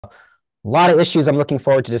A lot of issues I'm looking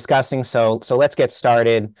forward to discussing, so let's get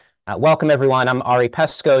started. Welcome, everyone. I'm Ari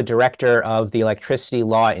Peskoe, Director of the Electricity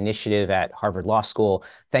Law Initiative at Harvard Law School.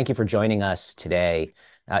 Thank you for joining us today.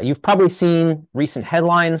 You've probably seen recent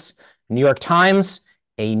headlines. New York Times,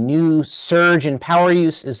 a new surge in power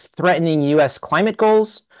use is threatening U.S. climate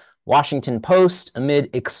goals. Washington Post,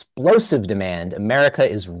 amid explosive demand, America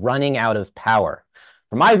is running out of power.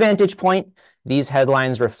 From my vantage point, these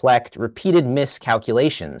headlines reflect repeated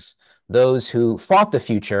miscalculations. Those who fought the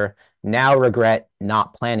future now regret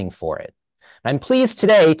not planning for it. I'm pleased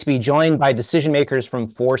today to be joined by decision makers from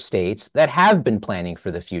 4 states that have been planning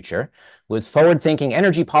for the future with forward-thinking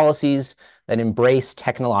energy policies that embrace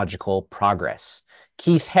technological progress.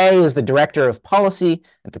 Keith Hay is the Director of Policy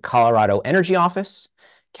at the Colorado Energy Office.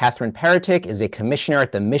 Katherine Peretick is a commissioner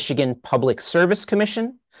at the Michigan Public Service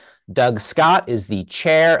Commission. Doug Scott is the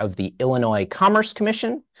chair of the Illinois Commerce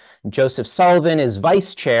Commission. Joseph Sullivan is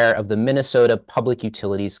vice chair of the Minnesota Public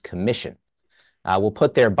Utilities Commission. We'll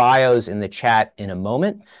put their bios in the chat in a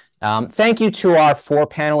moment. Thank you to our 4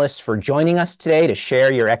 panelists for joining us today to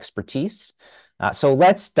share your expertise. So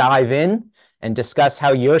let's dive in and discuss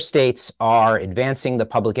how your states are advancing the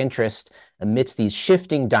public interest amidst these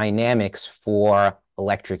shifting dynamics for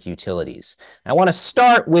electric utilities. I want to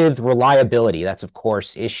start with reliability. That's, of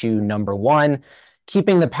course, issue number 1.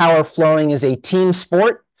 Keeping the power flowing is a team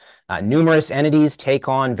sport. Numerous entities take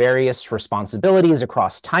on various responsibilities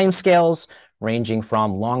across timescales, ranging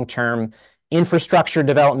from long-term infrastructure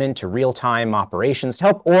development to real-time operations. To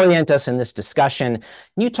help orient us in this discussion,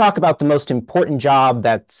 can you talk about the most important job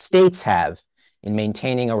that states have in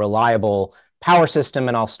maintaining a reliable power system?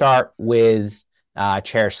 And I'll start with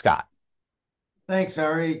Chair Scott. Thanks,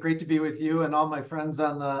 Ari. Great to be with you and all my friends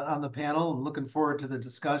on the panel. I'm looking forward to the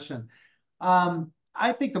discussion.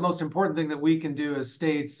 I think the most important thing that we can do as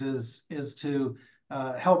states is to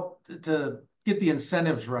help to get the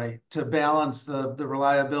incentives right to balance the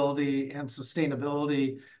reliability and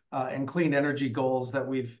sustainability and clean energy goals that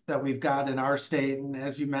we've got in our state. And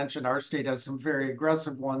as you mentioned, our state has some very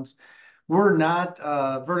aggressive ones. We're not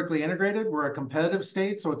vertically integrated. We're a competitive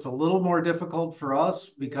state, so it's a little more difficult for us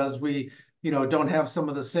because we don't have some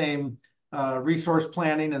of the same resource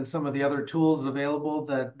planning and some of the other tools available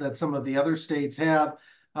that some of the other states have.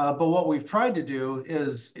 But what we've tried to do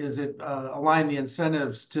is align the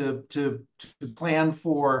incentives to plan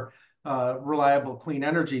for reliable, clean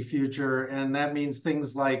energy future. And that means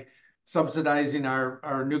things like subsidizing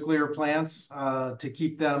our nuclear plants to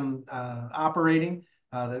keep them operating.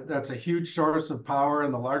 That's a huge source of power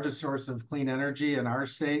and the largest source of clean energy in our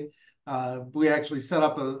state. We actually set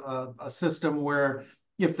up a system where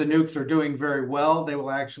if the nukes are doing very well, they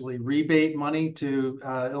will actually rebate money to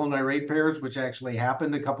Illinois ratepayers, which actually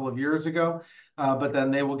happened a couple of years ago. But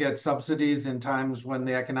then they will get subsidies in times when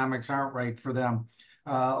the economics aren't right for them.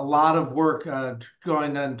 A lot of work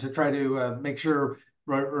going on to try to make sure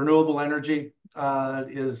renewable energy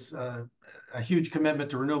is a huge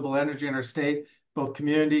commitment to renewable energy in our state, both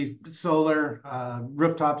community solar,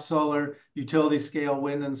 rooftop solar, utility scale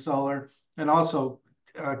wind and solar, and also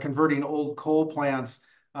converting old coal plants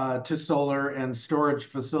to solar and storage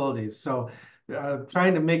facilities. So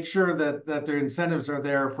trying to make sure that their incentives are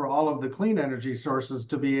there for all of the clean energy sources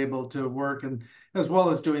to be able to work, and as well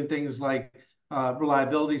as doing things like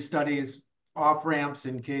reliability studies, off ramps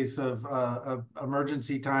in case of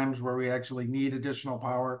emergency times where we actually need additional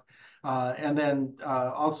power. And then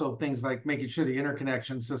also things like making sure the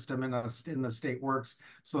interconnection system in the state works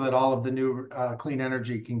so that all of the new clean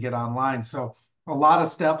energy can get online. So a lot of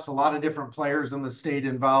steps, a lot of different players in the state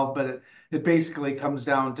involved, but it basically comes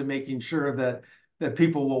down to making sure that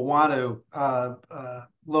people will want to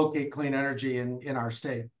locate clean energy in our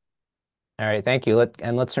state. All right, thank you.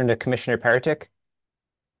 Let's turn to Commissioner Peretick.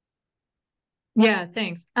 Yeah,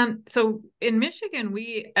 thanks. So in Michigan,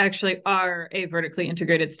 we actually are a vertically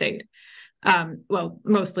integrated state. Well,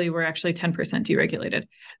 mostly we're actually 10% deregulated,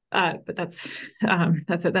 but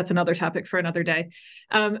that's another topic for another day.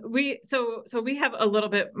 We have a little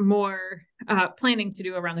bit more planning to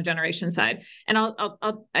do around the generation side, and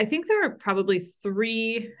I think there are probably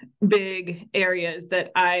 3 big areas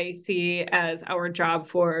that I see as our job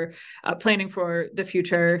for planning for the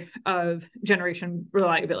future of generation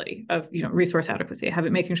reliability, of resource adequacy,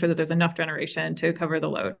 making sure that there's enough generation to cover the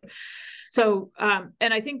load. So,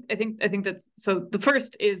 and I think that's, so the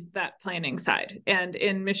first is that planning side. And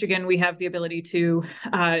in Michigan, we have the ability to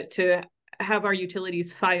have our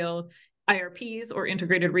utilities file IRPs, or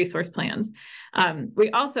integrated resource plans. We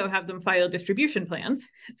also have them file distribution plans,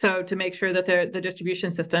 so to make sure that the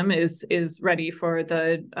distribution system is ready for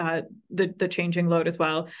the changing load as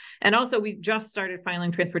well. And also, we just started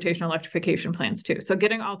filing transportation electrification plans too. So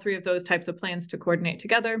getting all three of those types of plans to coordinate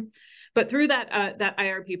together. But through that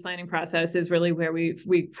IRP planning process is really where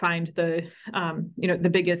we find the the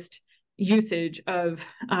biggest usage of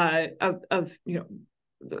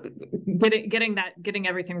getting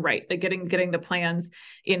everything right, like getting the plans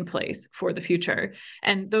in place for the future.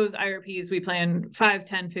 And those IRPs, we plan 5,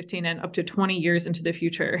 10, 15, and up to 20 years into the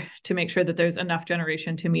future to make sure that there's enough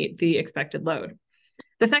generation to meet the expected load.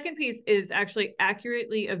 The second piece is actually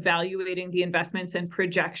accurately evaluating the investments and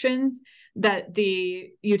projections that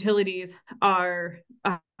the utilities are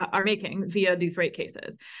making via these rate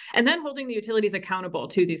cases, and then holding the utilities accountable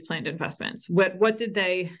to these planned investments. What did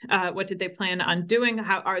they plan on doing?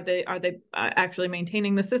 How are they actually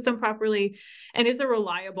maintaining the system properly? And is there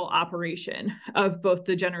reliable operation of both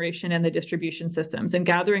the generation and the distribution systems, and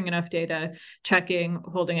gathering enough data, checking,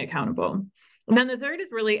 holding accountable? And then the third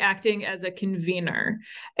is really acting as a convener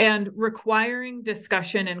and requiring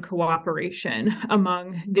discussion and cooperation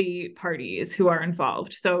among the parties who are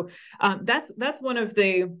involved. So that's one of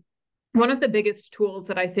the biggest tools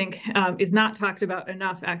that I think is not talked about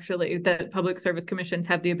enough, actually, that public service commissions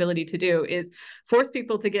have the ability to do, is force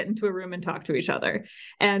people to get into a room and talk to each other.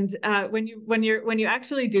 And when you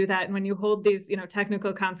actually do that, and when you hold these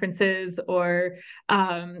technical conferences or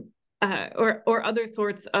other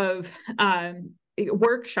sorts of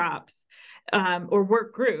workshops or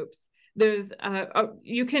work groups, there's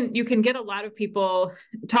you can get a lot of people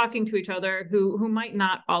talking to each other who might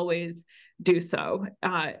not always do so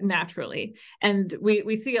naturally, and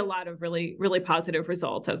we see a lot of really positive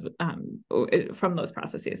results as from those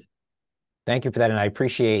processes. Thank you for that, and I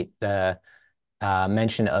appreciate the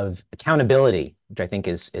mention of accountability, which I think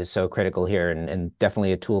is so critical here, and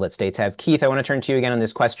definitely a tool that states have. Keith, I want to turn to you again on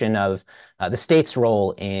this question of the state's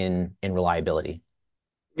role in reliability.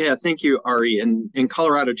 Yeah, thank you, Ari. And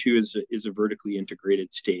Colorado too is a vertically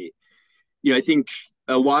integrated state. I think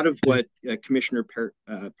a lot of what Commissioner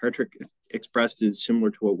Peretick expressed is similar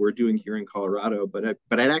to what we're doing here in Colorado. But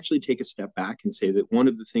I'd actually take a step back and say that one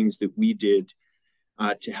of the things that we did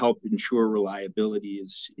to help ensure reliability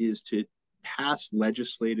is to pass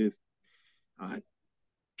legislative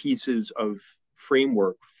pieces of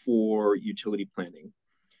framework for utility planning.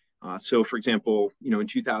 So, for example, in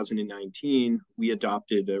 2019, we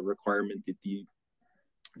adopted a requirement that the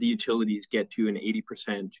utilities get to an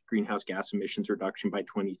 80% greenhouse gas emissions reduction by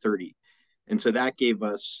 2030. And so that gave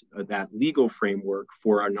us that legal framework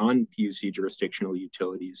for our non-PUC jurisdictional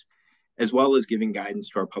utilities, as well as giving guidance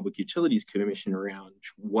to our Public Utilities Commission around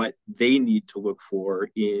what they need to look for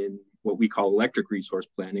in what we call electric resource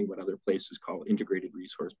planning, what other places call integrated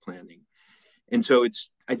resource planning. And so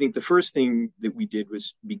I think the first thing that we did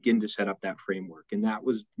was begin to set up that framework. And that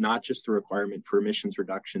was not just the requirement for emissions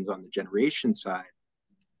reductions on the generation side,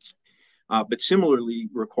 but similarly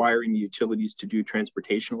requiring the utilities to do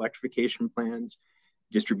transportation electrification plans,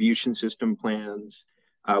 distribution system plans.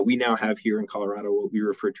 We now have here in Colorado what we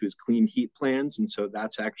refer to as clean heat plans. And so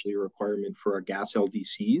that's actually a requirement for our gas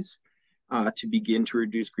LDCs to begin to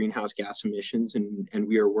reduce greenhouse gas emissions. And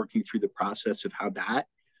we are working through the process of how that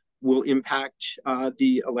will impact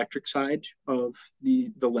the electric side of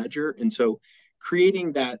the ledger. And so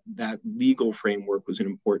creating that legal framework was an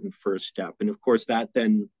important first step. And of course, that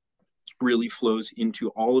then really flows into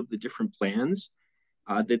all of the different plans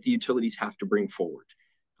that the utilities have to bring forward.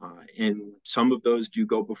 And some of those do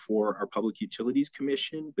go before our Public Utilities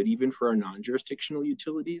Commission, but even for our non-jurisdictional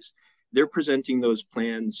utilities, they're presenting those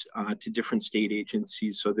plans to different state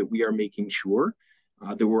agencies so that we are making sure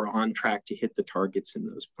that we're on track to hit the targets in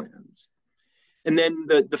those plans. And then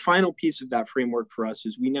the final piece of that framework for us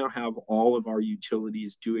is we now have all of our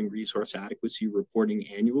utilities doing resource adequacy reporting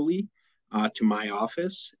annually to my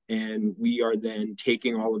office. And we are then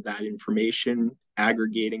taking all of that information,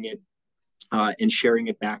 aggregating it, and sharing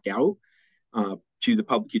it back out to the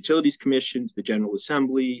Public Utilities Commission, to the General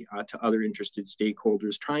Assembly, to other interested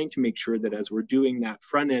stakeholders, trying to make sure that as we're doing that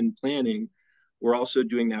front-end planning, we're also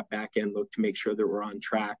doing that back-end look to make sure that we're on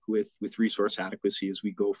track with resource adequacy as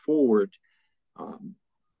we go forward,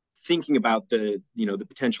 thinking about the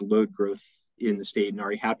potential load growth in the state. And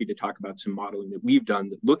Ari, happy to talk about some modeling that we've done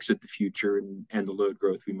that looks at the future and the load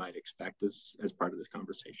growth we might expect as part of this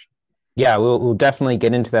conversation. Yeah, we'll definitely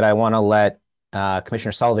get into that. I want to let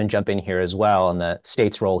Commissioner Sullivan jump in here as well, and the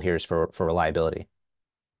state's role here is for reliability.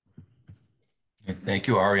 Thank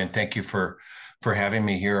you, Ari, and thank you for having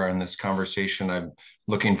me here on this conversation. I'm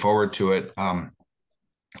looking forward to it.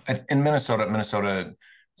 In Minnesota,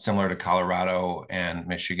 similar to Colorado and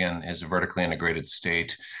Michigan, is a vertically integrated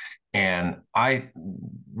state. And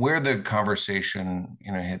where the conversation,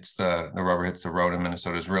 hits the rubber hits the road in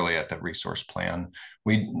Minnesota is really at the resource plan.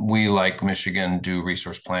 We like Michigan do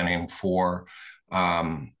resource planning for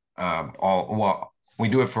we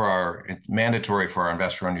do it for it's mandatory for our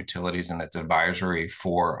investor-owned utilities, and it's advisory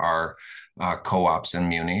for our co-ops and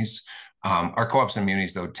munis. Our co-ops and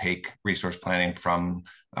munis, though, take resource planning from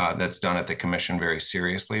that's done at the commission very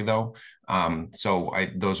seriously, though.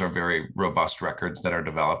 Those are very robust records that are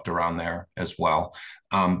developed around there as well.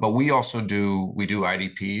 But we also do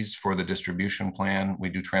IDPs for the distribution plan. We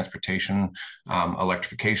do transportation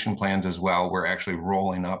electrification plans as well. We're actually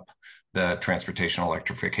rolling up the transportation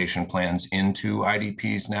electrification plans into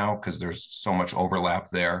IDPs now because there's so much overlap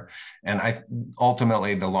there. And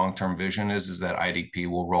ultimately the long-term vision is that IDP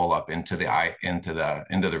will roll up into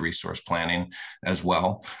the resource planning as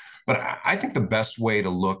well. But I think the best way to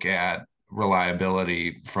look at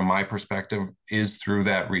reliability from my perspective is through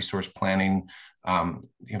that resource planning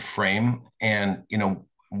frame. And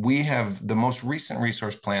we have the most recent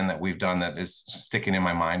resource plan that we've done that is sticking in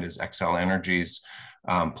my mind is Xcel Energy's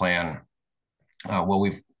plan.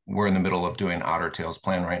 We're in the middle of doing Otter Tail's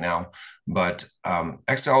plan right now, but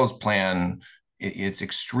Xcel's plan, it's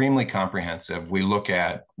extremely comprehensive. We look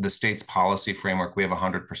at the state's policy framework. We have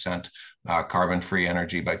 100% carbon-free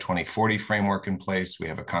energy by 2040 framework in place. We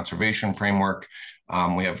have a conservation framework.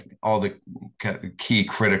 We have all the key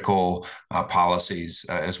critical policies,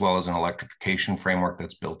 as well as an electrification framework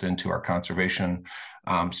that's built into our conservation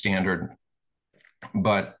standard.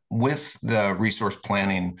 But with the resource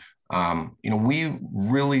planning, we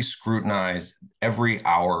really scrutinize every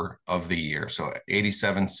hour of the year, so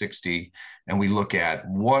 8760, and we look at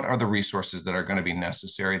what are the resources that are going to be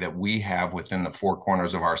necessary that we have within the four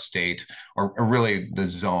corners of our state, or really the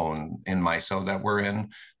zone in MISO that we're in,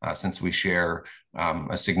 since we share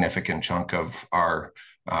a significant chunk of our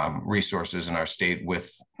resources in our state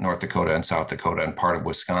with North Dakota and South Dakota and part of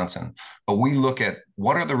Wisconsin. But we look at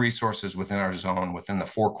what are the resources within our zone, within the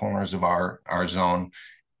four corners of our zone,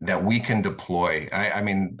 that we can deploy.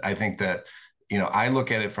 I think that, I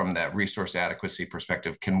look at it from that resource adequacy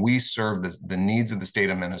perspective. Can we serve the needs of the state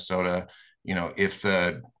of Minnesota, if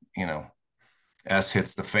the, S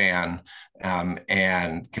hits the fan,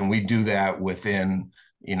 and can we do that within,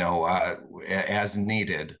 as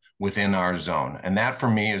needed within our zone? And that for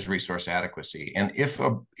me is resource adequacy. And if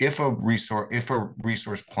a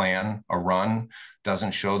resource plan, a run,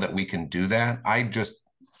 doesn't show that we can do that,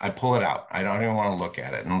 I pull it out. I don't even want to look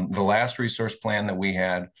at it. And the last resource plan that we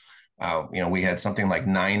had, we had something like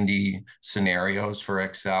 90 scenarios for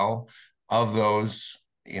Xcel. Of those,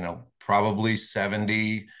 probably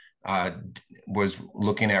 70 was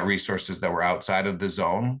looking at resources that were outside of the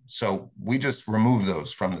zone. So we just removed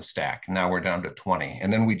those from the stack. Now we're down to 20.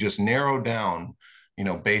 And then we just narrowed down,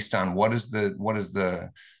 based on what is the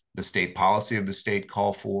state policy of the state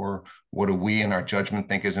call for, what do we in our judgment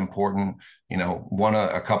think is important.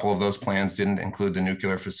 A couple of those plans didn't include the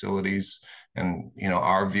nuclear facilities, and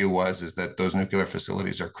our view is that those nuclear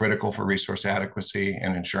facilities are critical for resource adequacy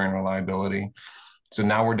and ensuring reliability. So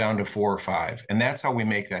now we're down to 4 or 5, and that's how we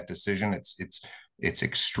make that decision. It's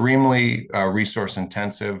extremely resource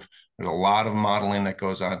intensive. There's a lot of modeling that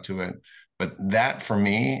goes onto it. But that, for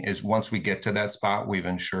me, is once we get to that spot, we've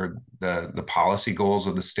ensured the policy goals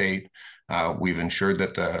of the state. We've ensured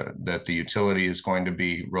that the utility is going to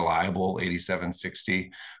be reliable,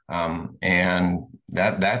 8760, and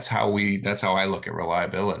that's how I look at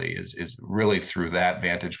reliability is really through that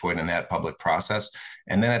vantage point and that public process.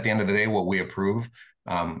 And then at the end of the day, what we approve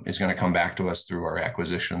is going to come back to us through our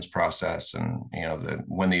acquisitions process, and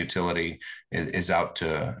when the utility is out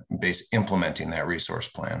to implementing that resource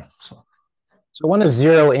plan. So I want to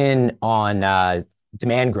zero in on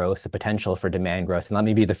demand growth, the potential for demand growth. And let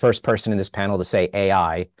me be the first person in this panel to say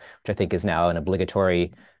AI, which I think is now an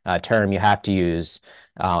obligatory term you have to use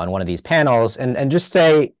on one of these panels. And just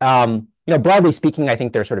say, broadly speaking, I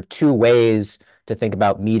think there are sort of two ways to think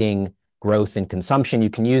about meeting growth in consumption. You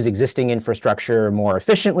can use existing infrastructure more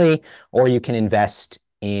efficiently, or you can invest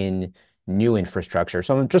in new infrastructure.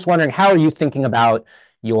 So I'm just wondering, how are you thinking about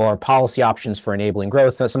your policy options for enabling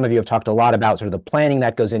growth? Some of you have talked a lot about sort of the planning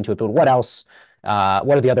that goes into it, but what else?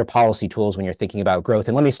 What are the other policy tools when you're thinking about growth?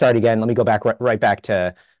 And let me start again. Let me go back right back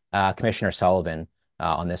to Commissioner Sullivan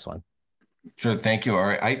on this one. Sure. Thank you,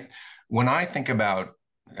 Ari. When I think about,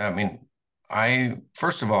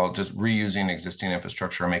 first of all, just reusing existing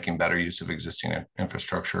infrastructure, making better use of existing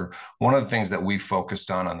infrastructure. One of the things that we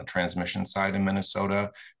focused on the transmission side in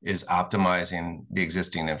Minnesota is optimizing the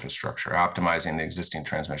existing infrastructure, optimizing the existing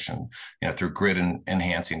transmission, through grid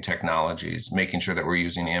enhancing technologies, making sure that we're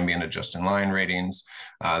using ambient adjusted line ratings,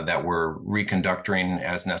 that we're reconductoring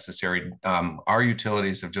as necessary. Our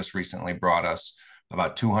utilities have just recently brought us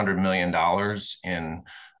about $200 million in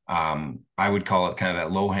I would call it kind of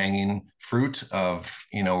that low-hanging fruit of,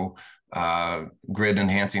 grid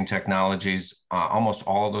enhancing technologies. Almost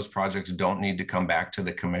all of those projects don't need to come back to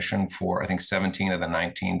the commission for, I think 17 of the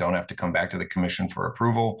 19 don't have to come back to the commission for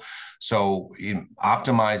approval. So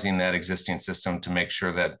optimizing that existing system to make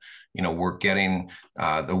sure that, we're getting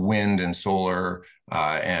the wind and solar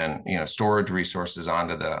and, storage resources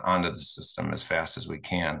onto the system as fast as we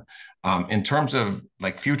can. In terms of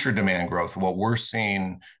like future demand growth, what we're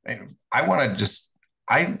seeing, I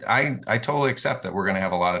totally accept that we're going to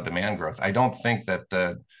have a lot of demand growth. I don't think that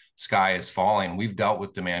the sky is falling. We've dealt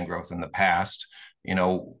with demand growth in the past. In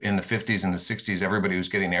the 50s and the 60s, everybody was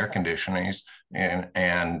getting air conditioners, and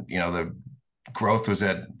the growth was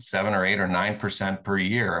at 7 or 8 or 9% per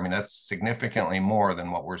year. I mean, that's significantly more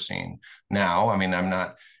than what we're seeing now. I mean,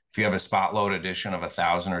 if you have a spot load addition of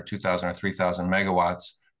 1,000 or 2,000 or 3,000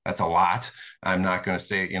 megawatts, that's a lot. I'm not going to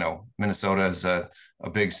say, Minnesota is a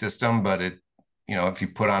big system, but if you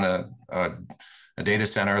put on a data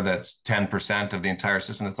center that's 10% of the entire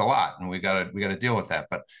system, that's a lot, and we got to deal with that.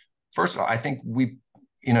 But first of all, I think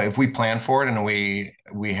if we plan for it and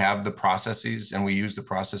we have the processes and we use the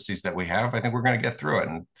processes that we have, I think we're going to get through it.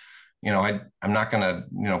 And I'm not going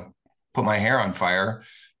to put my hair on fire.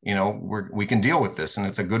 We can deal with this, and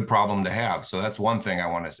it's a good problem to have. So that's one thing I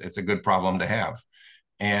want to say. It's a good problem to have,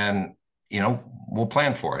 and we'll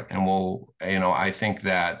plan for it, and I think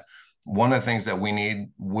that one of the things that we need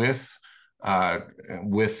with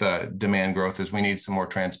demand growth is we need some more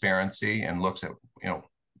transparency and looks at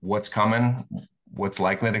what's coming, what's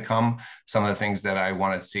likely to come. Some of the things that I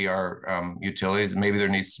want to see our utilities, maybe there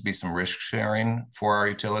needs to be some risk sharing for our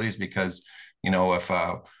utilities, because if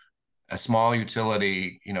a small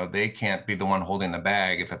utility, they can't be the one holding the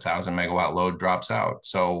bag if 1,000 megawatt load drops out.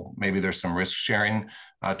 So maybe there's some risk sharing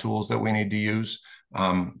tools that we need to use.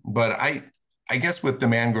 But I guess with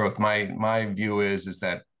demand growth, my view is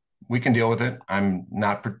that we can deal with it. I'm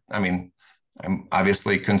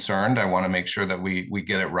obviously concerned. I want to make sure that we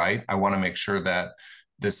get it right. I want to make sure that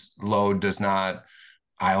this load does not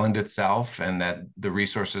island itself, and that the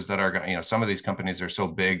resources that are going, some of these companies are so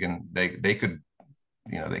big and they could,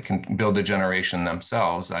 they can build a generation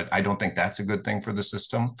themselves. I don't think that's a good thing for the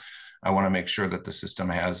system. I want to make sure that the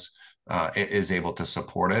system is able to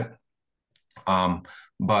support it.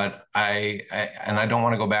 But I don't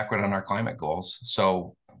want to go backward on our climate goals.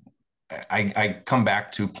 So I come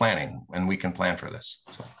back to planning, and we can plan for this.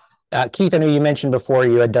 So. Keith, I know you mentioned before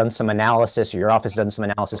you had done some analysis, or your office had done some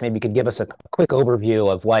analysis. Maybe you could give us a quick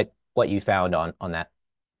overview of what you found on that.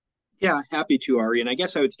 Yeah, happy to, Ari. And I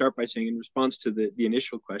guess I would start by saying, in response to the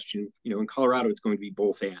initial question, in Colorado, it's going to be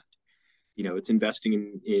both and. It's investing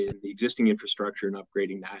in the existing infrastructure and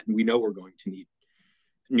upgrading that. And we know we're going to need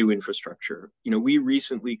new infrastructure. We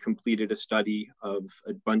recently completed a study of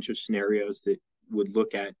a bunch of scenarios that would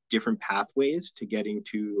look at different pathways to getting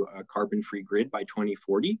to a carbon-free grid by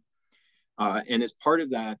 2040. And as part of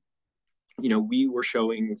that, we were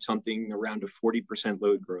showing something around a 40%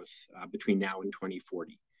 load growth between now and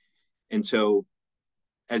 2040. And so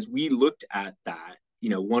as we looked at that,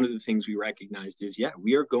 one of the things we recognized is,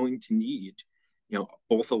 we are going to need,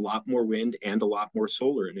 both a lot more wind and a lot more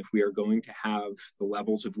solar. And if we are going to have the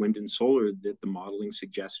levels of wind and solar that the modeling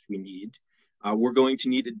suggests we need, we're going to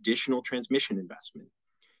need additional transmission investment.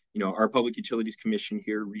 Our Public Utilities Commission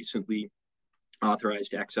here recently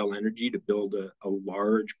authorized Xcel Energy to build a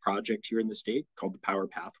large project here in the state called the Power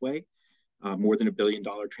Pathway, more than $1 billion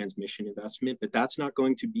transmission investment, but that's not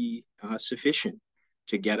going to be sufficient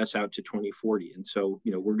to get us out to 2040. And so,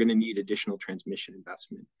 we're going to need additional transmission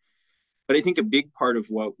investment. But I think a big part of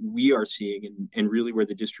what we are seeing, and really where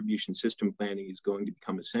the distribution system planning is going to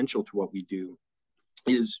become essential to what we do,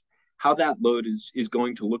 is how that load is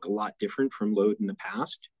going to look a lot different from load in the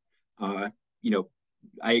past. I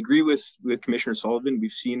agree with Commissioner Sullivan.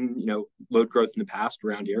 We've seen, load growth in the past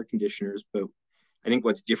around air conditioners, but I think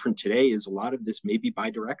what's different today is a lot of this may be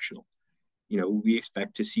bidirectional. We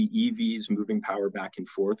expect to see EVs moving power back and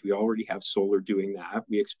forth. We already have solar doing that.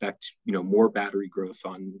 We expect, more battery growth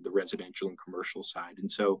on the residential and commercial side.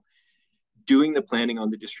 And so doing the planning on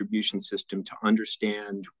the distribution system to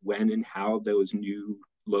understand when and how those new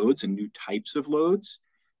loads and new types of loads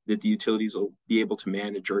that the utilities will be able to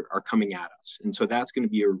manage are coming at us. And so that's going to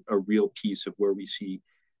be a real piece of where we see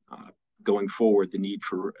going forward the need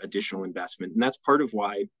for additional investment. And that's part of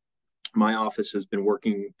why my office has been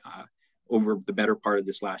working over the better part of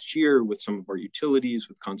this last year with some of our utilities,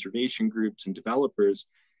 with conservation groups and developers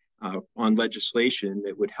on legislation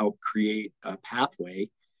that would help create a pathway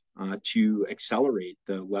to accelerate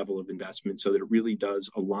the level of investment so that it really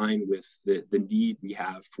does align with the need we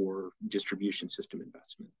have for distribution system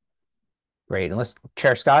investment. Great. And let's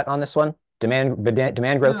Chair Scott on this one. Demand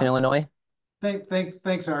growth in Illinois.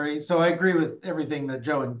 Thanks, Ari. So I agree with everything that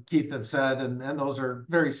Joe and Keith have said, and those are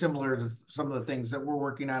very similar to some of the things that we're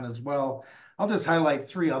working on as well. I'll just highlight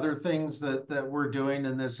three other things that we're doing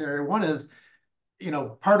in this area. One is,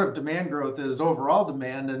 part of demand growth is overall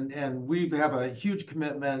demand, and we have a huge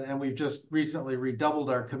commitment, and we've just recently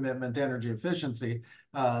redoubled our commitment to energy efficiency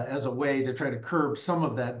as a way to try to curb some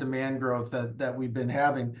of that demand growth that we've been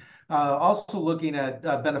having. Also looking at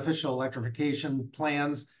beneficial electrification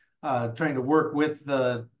plans, trying to work with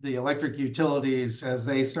the electric utilities as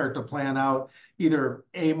they start to plan out either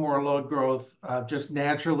A, more load growth, just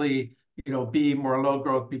naturally, B, more load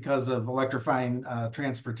growth because of electrifying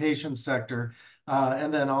transportation sector,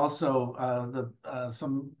 and then also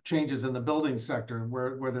some changes in the building sector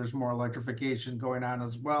where there's more electrification going on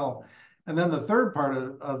as well. And then the third part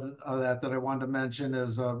of that I wanted to mention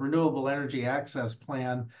is a renewable energy access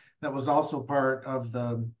plan that was also part of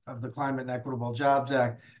the Climate and Equitable Jobs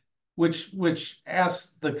Act, which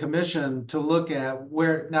asks the commission to look at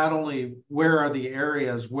not only where are the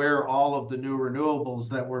areas where all of the new renewables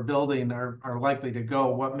that we're building are likely to go,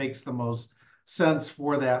 what makes the most sense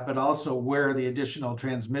for that, but also where the additional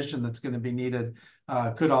transmission that's going to be needed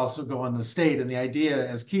could also go in the state. And the idea,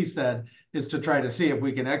 as Keith said, is to try to see if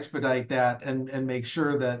we can expedite that and make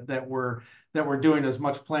sure that we're doing as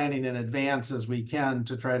much planning in advance as we can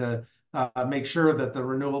to try to make sure that the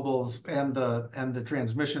renewables and the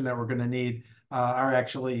transmission that we're going to need are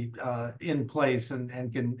actually in place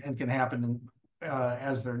and can happen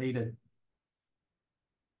as they're needed.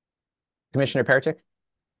 Commissioner Peretick?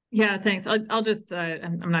 Yeah, thanks. I'll just,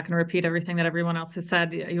 I'm not going to repeat everything that everyone else has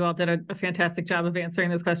said. You all did a fantastic job of answering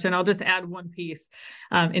this question. I'll just add one piece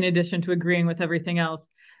in addition to agreeing with everything else.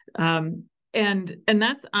 And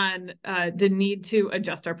that's on the need to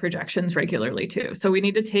adjust our projections regularly too. So we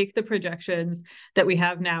need to take the projections that we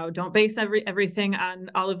have now. Don't base everything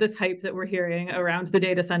on all of this hype that we're hearing around the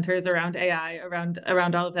data centers, around AI, around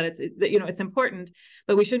all of that. It's important,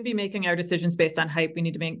 but we shouldn't be making our decisions based on hype. We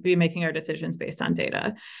need to be making our decisions based on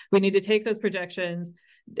data. We need to take those projections,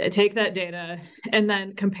 take that data, and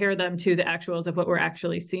then compare them to the actuals of what we're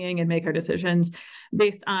actually seeing and make our decisions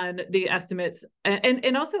based on the estimates,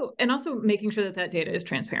 and also making sure that data is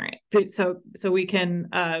transparent, so we can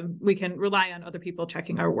rely on other people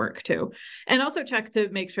checking our work too, and also check to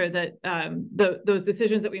make sure that those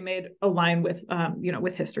decisions that we made align with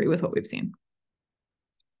with history, with what we've seen.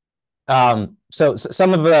 So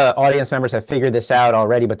some of the audience members have figured this out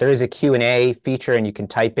already, but there is a Q&A feature and you can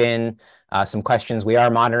type in some questions. We are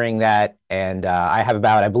monitoring that, and I have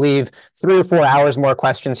about, I believe, 3 or 4 hours more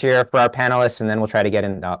questions here for our panelists, and then we'll try to get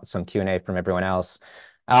in some Q&A from everyone else.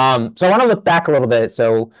 So I want to look back a little bit.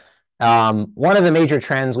 So one of the major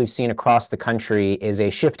trends we've seen across the country is a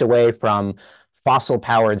shift away from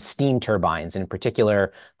fossil-powered steam turbines. In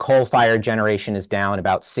particular, coal-fired generation is down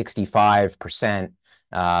about 65%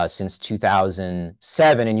 since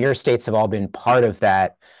 2007, and your states have all been part of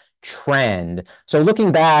that trend. So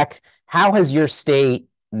looking back, how has your state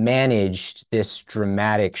managed this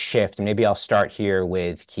dramatic shift? And maybe I'll start here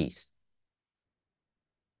with Keith.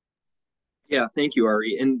 Yeah, thank you,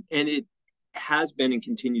 Ari. And it has been and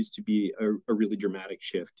continues to be a really dramatic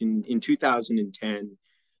shift. In 2010,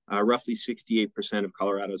 roughly 68% of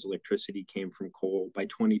Colorado's electricity came from coal. By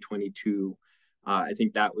 2022, I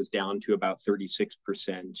think that was down to about 36%.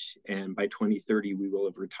 And by 2030, we will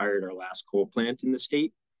have retired our last coal plant in the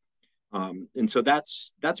state. And so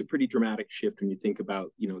that's a pretty dramatic shift when you think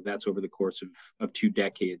about, that's over the course of 2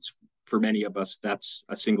 decades. For many of us, that's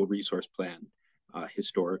a single resource plan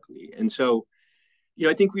historically. And so,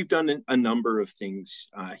 I think we've done a number of things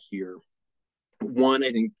here. One, I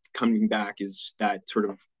think coming back is that sort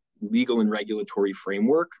of legal and regulatory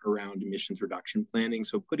framework around emissions reduction planning.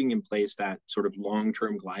 So putting in place that sort of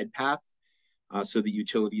long-term glide path so that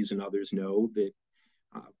utilities and others know that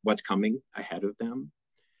what's coming ahead of them.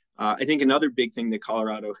 I think another big thing that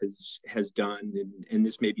Colorado has done, and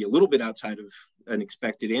this may be a little bit outside of an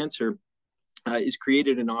expected answer, is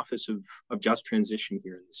created an Office of Just Transition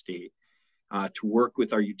here in the state to work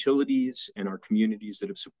with our utilities and our communities that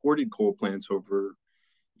have supported coal plants over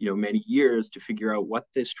many years to figure out what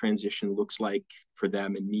this transition looks like for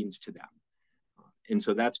them and means to them. And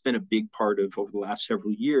so that's been a big part of, over the last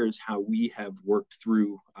several years, how we have worked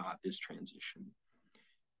through this transition.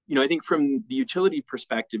 I think from the utility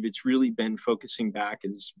perspective, it's really been focusing back,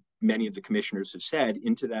 as many of the commissioners have said,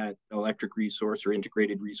 into that electric resource or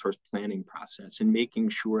integrated resource planning process and making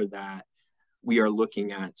sure that we are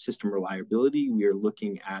looking at system reliability, we are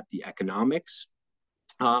looking at the economics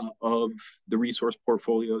of the resource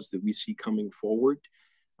portfolios that we see coming forward.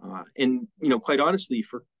 And quite honestly,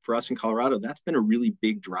 for us in Colorado, that's been a really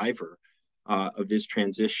big driver of this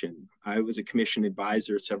transition. I was a commission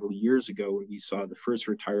advisor several years ago when we saw the first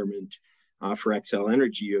retirement for Xcel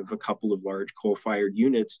Energy of a couple of large coal-fired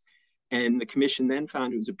units. And the commission then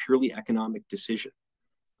found it was a purely economic decision,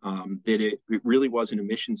 that it really wasn't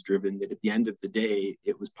emissions driven, that at the end of the day,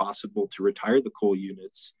 it was possible to retire the coal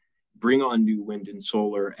units, bring on new wind and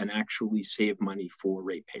solar, and actually save money for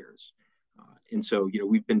ratepayers. And so,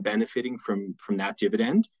 we've been benefiting from that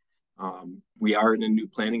dividend. We are in a new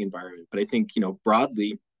planning environment, but I think,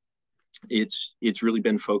 broadly, it's really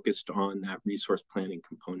been focused on that resource planning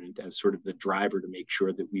component as sort of the driver to make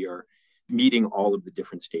sure that we are meeting all of the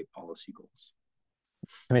different state policy goals.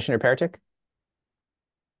 Commissioner Peretick?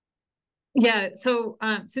 Yeah, so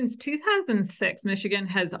since 2006, Michigan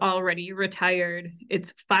has already retired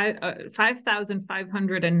its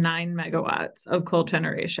 5,509 megawatts of coal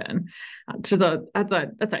generation, which is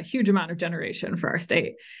that's a huge amount of generation for our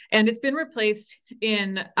state, and it's been replaced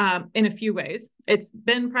in a few ways. It's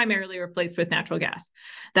been primarily replaced with natural gas.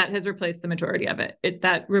 That has replaced the majority of it.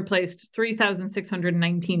 That replaced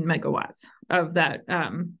 3,619 megawatts of that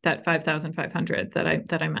 5,500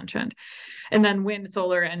 that I mentioned. And then wind,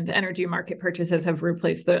 solar, and energy market purchases have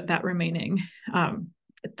replaced that remaining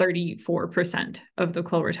 34% of the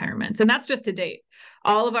coal retirements. And that's just to date.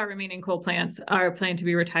 All of our remaining coal plants are planned to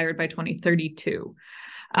be retired by 2032.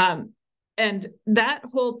 And that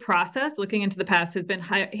whole process, looking into the past, has been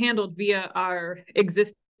handled via our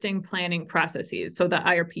existing planning processes, so the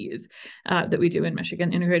IRPs that we do in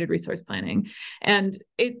Michigan, Integrated Resource Planning. And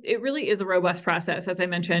it really is a robust process. As I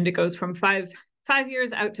mentioned, it goes from 5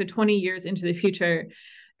 years out to 20 years into the future.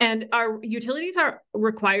 And our utilities are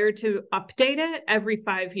required to update it every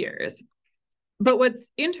 5 years. But what's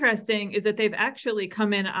interesting is that they've actually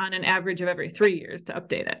come in on an average of every 3 years to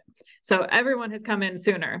update it. So everyone has come in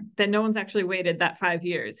sooner. Then no one's actually waited that 5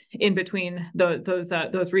 years in between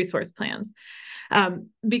those resource plans,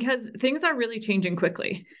 because things are really changing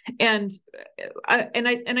quickly. And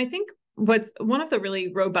I think what's one of the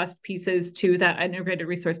really robust pieces to that integrated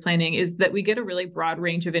resource planning is that we get a really broad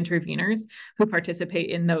range of interveners who participate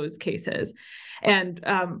in those cases. And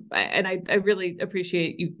I really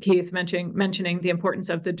appreciate you, Keith, mentioning the importance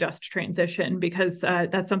of the just transition, because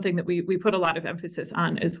that's something that we put a lot of emphasis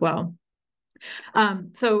on as well.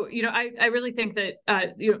 So, I really think that,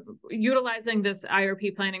 utilizing this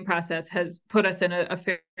IRP planning process has put us in a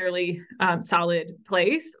fairly solid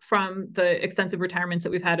place from the extensive retirements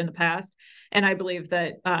that we've had in the past. And I believe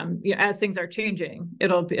that, as things are changing,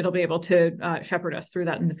 it'll be able to shepherd us through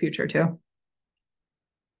that in the future too.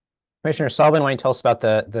 Commissioner Sullivan, why don't you tell us about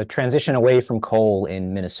the transition away from coal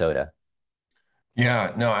in Minnesota?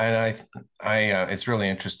 Yeah, no, and it's really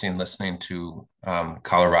interesting listening to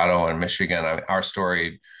Colorado and Michigan. Our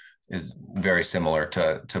story is very similar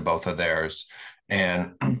to both of theirs,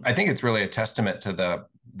 and I think it's really a testament to the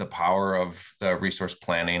power of the resource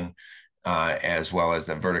planning, as well as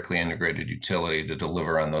the vertically integrated utility to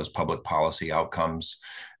deliver on those public policy outcomes.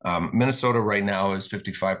 Minnesota right now is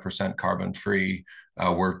 55% carbon free.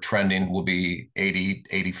 We're trending, we'll be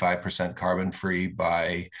 85% carbon free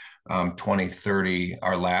by 2030.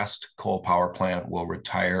 Our last coal power plant will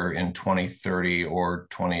retire in 2030 or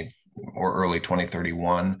early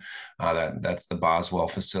 2031. That's the Boswell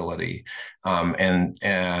facility.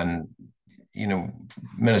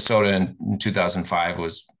 Minnesota in 2005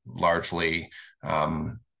 was largely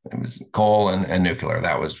it was coal and nuclear.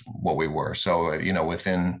 That was what we were. So,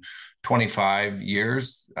 within 25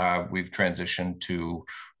 years, we've transitioned to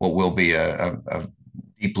what will be a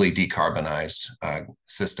deeply decarbonized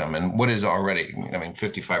system. And what is already,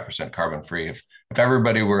 55% carbon free. If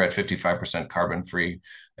everybody were at 55% carbon free,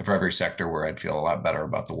 if every sector were, I'd feel a lot better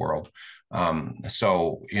about the world.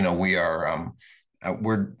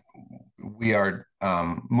 We are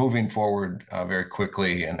moving forward very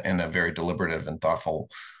quickly in a very deliberative and thoughtful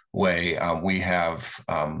way. We have,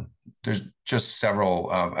 there's just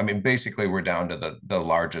several, basically we're down to the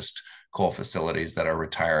largest coal facilities that are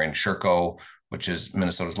retiring. Sherco, which is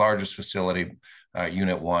Minnesota's largest facility,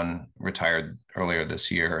 Unit 1 retired earlier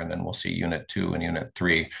this year, and then we'll see Unit 2 and Unit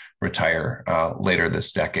 3 retire later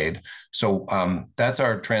this decade. So that's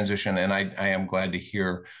our transition, and I am glad to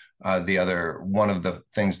hear one of the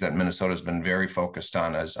things that Minnesota has been very focused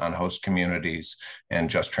on is on host communities and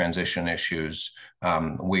just transition issues.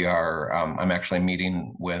 I'm actually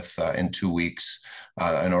meeting with, in 2 weeks,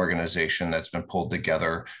 an organization that's been pulled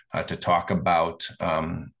together to talk about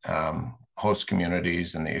host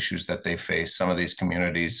communities and the issues that they face. Some of these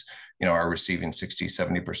communities, are receiving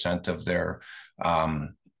 60-70% of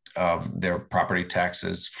their property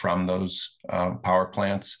taxes from those power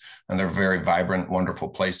plants, and they're very vibrant, wonderful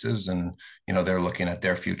places. And they're looking at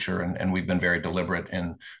their future, and we've been very deliberate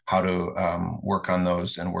in how to work on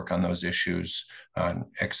those issues.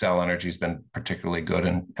 Xcel Energy has been particularly good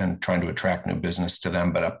in trying to attract new business to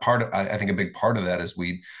them. But I think a big part of that is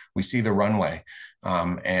we see the runway,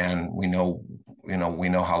 and we know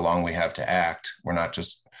how long we have to act. We're not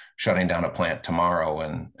just shutting down a plant tomorrow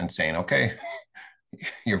and saying, okay,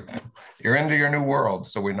 you're into your new world.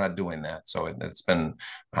 So we're not doing that. So it's been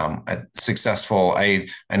successful. I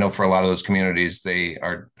know for a lot of those communities, they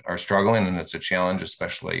are struggling, and it's a challenge,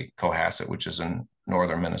 especially Cohasset, which is in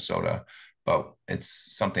northern Minnesota. But it's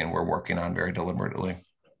something we're working on very deliberately.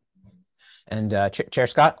 And Chair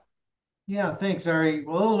Scott? Yeah, thanks, Ari.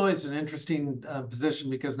 Well, Illinois is an interesting position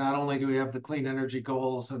because not only do we have the clean energy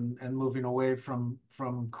goals and moving away from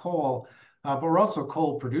coal, but we're also a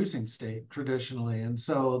coal producing state traditionally. And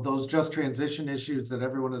so those just transition issues that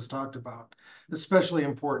everyone has talked about, especially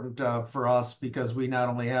important for us because we not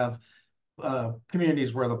only have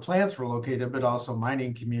communities where the plants were located, but also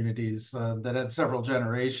mining communities that had several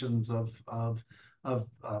generations of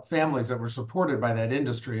families that were supported by that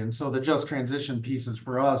industry. And so the just transition pieces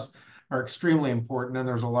for us are extremely important. And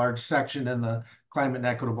there's a large section in the Climate and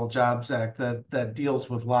Equitable Jobs Act that deals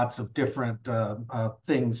with lots of different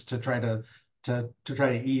things to try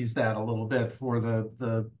to ease that a little bit for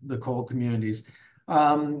the coal communities.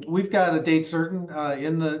 We've got a date certain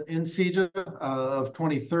in CEJA of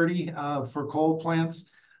 2030 for coal plants.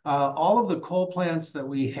 All of the coal plants that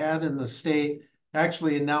we had in the state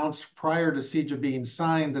actually announced prior to CEJA being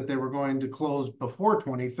signed that they were going to close before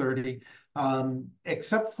 2030.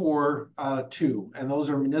 Except for 2, and those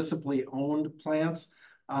are municipally owned plants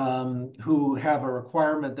who have a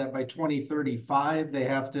requirement that by 2035 they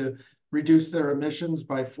have to reduce their emissions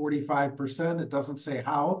by 45%. It doesn't say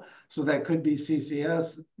how, so that could be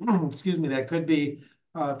CCS, excuse me, that could be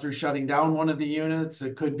through shutting down one of the units.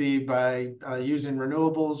 It could be by using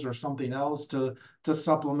renewables or something else to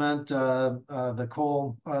supplement the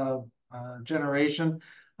coal generation.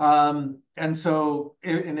 And so,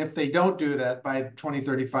 and if they don't do that by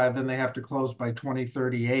 2035, then they have to close by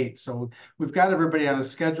 2038. So we've got everybody on a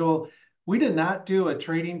schedule. We did not do a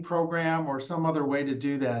trading program or some other way to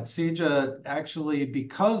do that. CEJA actually,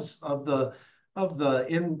 because of the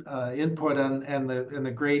input and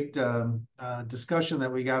the great discussion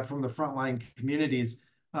that we got from the frontline communities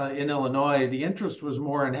in Illinois, the interest was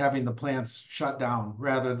more in having the plants shut down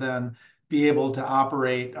rather than be able to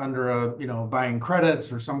operate under buying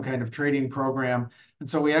credits or some kind of trading program. And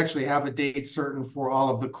so we actually have a date certain for all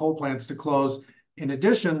of the coal plants to close. In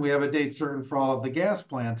addition, we have a date certain for all of the gas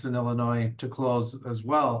plants in Illinois to close as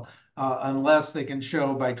well, unless they can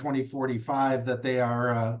show by 2045 that they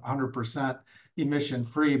are 100% emission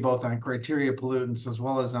free, both on criteria pollutants as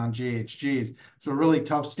well as on GHGs. So a really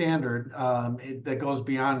tough standard that goes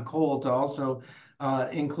beyond coal to also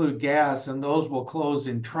include gas, and those will close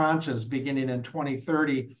in tranches beginning in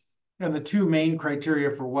 2030. And the 2 main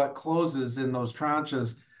criteria for what closes in those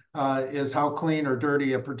tranches is how clean or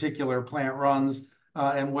dirty a particular plant runs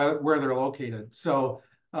and where they're located. So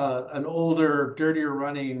an older, dirtier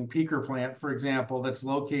running peaker plant, for example, that's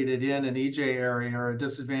located in an EJ area or a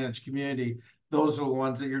disadvantaged community, those are the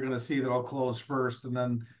ones that you're going to see that'll close first, and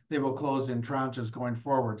then they will close in tranches going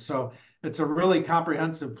forward. So it's a really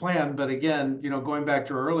comprehensive plan, but again, going back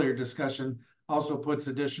to our earlier discussion, also puts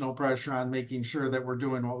additional pressure on making sure that we're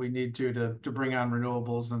doing what we need to bring on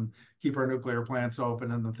renewables and keep our nuclear plants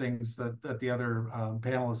open and the things that the other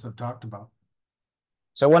panelists have talked about.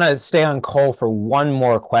 So I want to stay on coal for one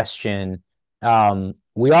more question.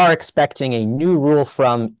 We are expecting a new rule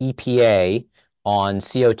from EPA on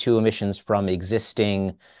CO2 emissions from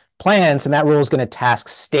existing plants, and that rule is going to task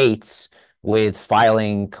states with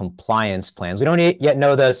filing compliance plans. We don't yet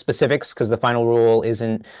know the specifics because the final rule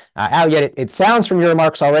isn't out yet. It sounds from your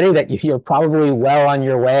remarks already that you're probably well on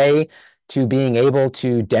your way to being able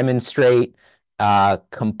to demonstrate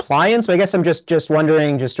compliance. But I guess I'm just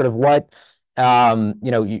wondering, just sort of what,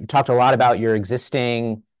 you talked a lot about your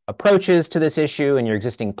existing approaches to this issue and your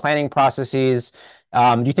existing planning processes?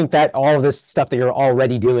 Do you think that all of this stuff that you're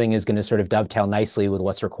already doing is going to sort of dovetail nicely with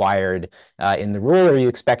what's required in the rule, or are you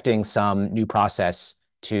expecting some new process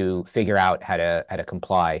to figure out how to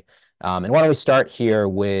comply? And why don't we start here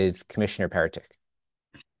with Commissioner Peretick?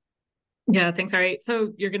 Yeah, thanks, Ari.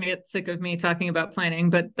 So you're going to get sick of me talking about planning,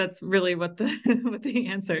 but that's really what the what the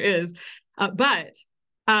answer is. But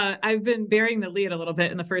I've been bearing the lead a little bit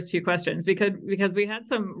in the first few questions because we had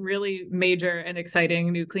some really major and exciting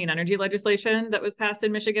new clean energy legislation that was passed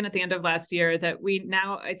in Michigan at the end of last year that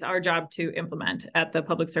it's our job to implement at the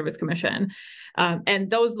Public Service Commission. And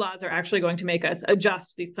those laws are actually going to make us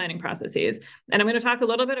adjust these planning processes. And I'm going to talk a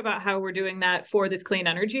little bit about how we're doing that for these clean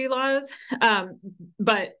energy laws.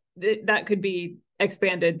 But that could be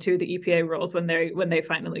expanded to the EPA rules when they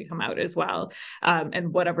finally come out as well,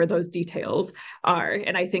 and whatever those details are.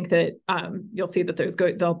 And I think that you'll see that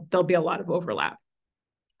there'll be a lot of overlap.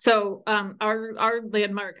 So our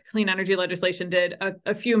landmark clean energy legislation did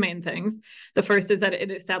a few main things. The first is that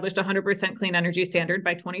it established 100% clean energy standard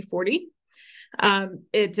by 2040.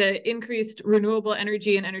 It increased renewable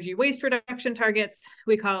energy and energy waste reduction targets.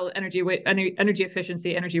 We call energy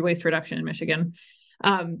efficiency energy waste reduction in Michigan.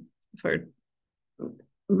 For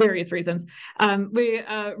various reasons. We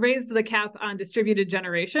raised the cap on distributed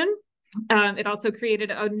generation. It also created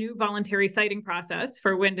a new voluntary siting process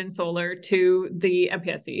for wind and solar to the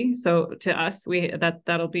MPSC. So to us,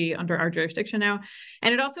 that'll be under our jurisdiction now.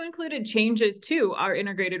 And it also included changes to our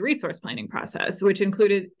integrated resource planning process, which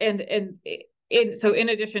included so in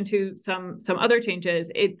addition to some other changes,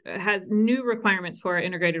 it has new requirements for our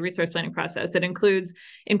integrated resource planning process that includes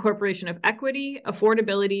incorporation of equity,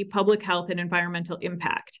 affordability, public health, and environmental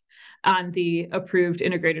impact on the approved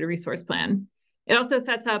integrated resource plan. It also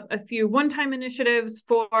sets up a few one-time initiatives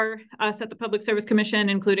for us at the Public Service Commission,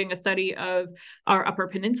 including a study of our Upper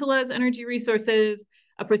Peninsula's energy resources,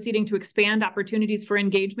 a proceeding to expand opportunities for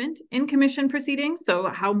engagement in commission proceedings, so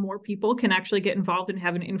how more people can actually get involved and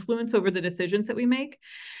have an influence over the decisions that we make.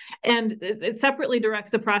 And it separately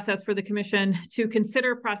directs a process for the commission to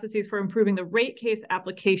consider processes for improving the rate case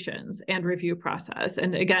applications and review process.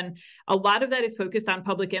 And again, a lot of that is focused on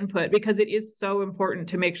public input because it is so important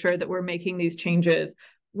to make sure that we're making these changes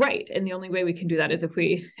right. And the only way we can do that is if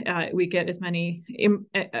we get as many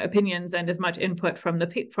opinions and as much input from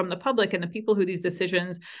the public and the people who these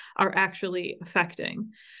decisions are actually affecting.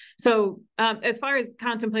 So as far as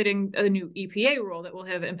contemplating a new EPA rule that will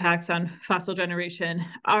have impacts on fossil generation,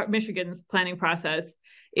 Michigan's planning process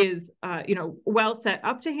is well set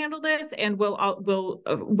up to handle this and will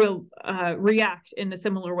react in a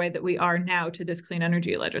similar way that we are now to this clean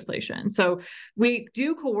energy legislation. So we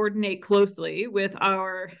do coordinate closely with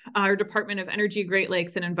our Department of Energy, Great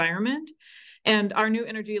Lakes, and Environment. And our new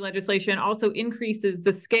energy legislation also increases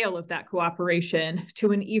the scale of that cooperation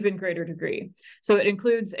to an even greater degree. So it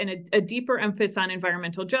includes a deeper emphasis on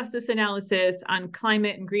environmental justice analysis, on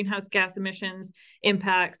climate and greenhouse gas emissions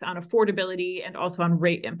impacts, on affordability, and also on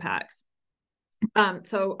rate impacts.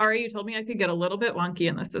 So Ari, you told me I could get a little bit wonky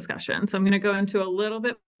in this discussion. So I'm going to go into a little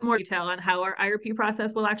bit more detail on how our IRP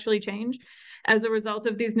process will actually change as a result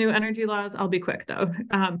of these new energy laws. I'll be quick though.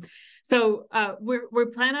 So we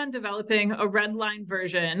plan on developing a red line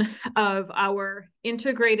version of our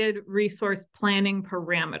integrated resource planning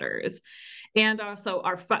parameters and also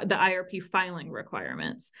the IRP filing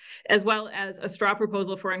requirements, as well as a straw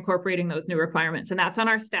proposal for incorporating those new requirements. And that's on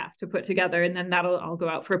our staff to put together. And then that'll all go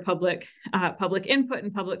out for public input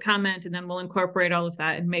and public comment. And then we'll incorporate all of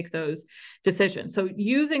that and make those decisions. So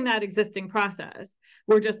using that existing process,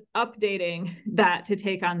 we're just updating that to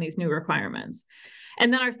take on these new requirements.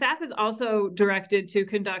 And then our staff is also directed to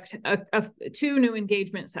conduct two new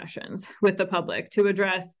engagement sessions with the public to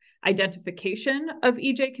address identification of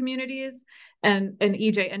EJ communities and an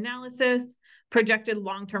EJ analysis, projected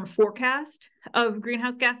long-term forecast of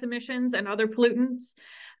greenhouse gas emissions and other pollutants,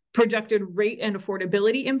 projected rate and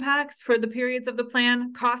affordability impacts for the periods of the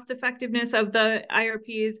plan, cost effectiveness of the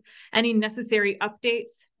IRPs, any necessary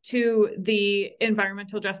updates to the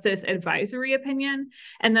environmental justice advisory opinion,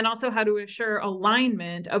 and then also how to assure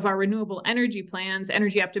alignment of our renewable energy plans,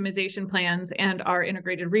 energy optimization plans, and our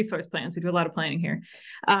integrated resource plans. We do a lot of planning here.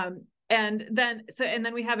 And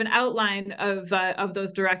then we have an outline of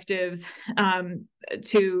those directives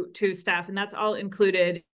to staff, and that's all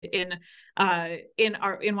included in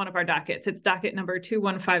one of our dockets. It's docket number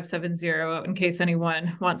 21570 in case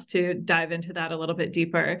anyone wants to dive into that a little bit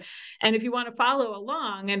deeper. And if you want to follow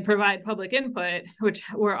along and provide public input, which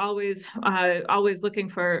we're always looking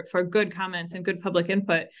for good comments and good public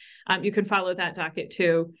input, you can follow that docket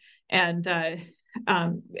too. And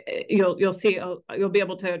you'll see, you'll be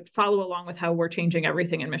able to follow along with how we're changing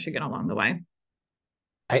everything in Michigan along the way.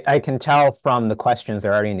 I can tell from the questions that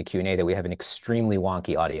are already in the Q&A that we have an extremely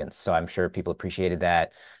wonky audience, so I'm sure people appreciated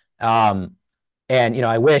that. And,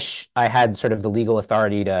 I wish I had sort of the legal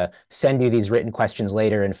authority to send you these written questions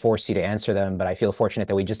later and force you to answer them, but I feel fortunate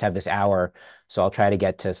that we just have this hour, so I'll try to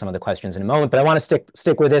get to some of the questions in a moment. But I want to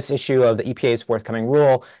stick with this issue of the EPA's forthcoming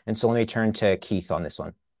rule, and so let me turn to Keith on this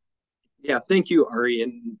one. Yeah, thank you, Ari,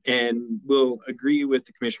 and we'll agree with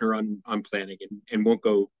the commissioner on planning and won't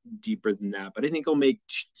go deeper than that. But I think I'll make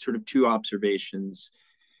sort of two observations.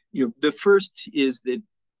 The first is that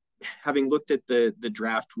having looked at the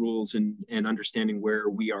draft rules and understanding where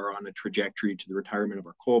we are on a trajectory to the retirement of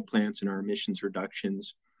our coal plants and our emissions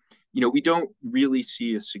reductions, we don't really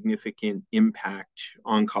see a significant impact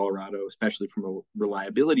on Colorado, especially from a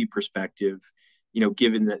reliability perspective,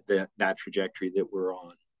 given that trajectory that we're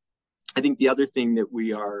on. I think the other thing that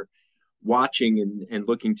we are watching and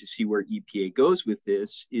looking to see where EPA goes with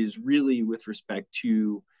this is really with respect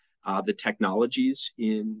to the technologies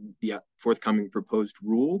in the forthcoming proposed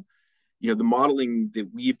rule. The modeling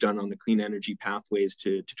that we've done on the clean energy pathways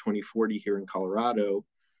to 2040 here in Colorado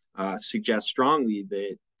suggests strongly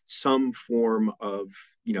that some form of,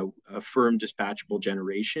 a firm dispatchable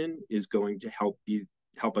generation is going to help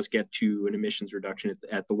us get to an emissions reduction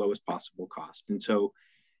at the lowest possible cost. And so,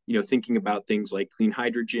 thinking about things like clean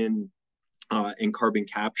hydrogen and carbon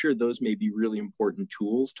capture, those may be really important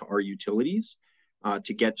tools to our utilities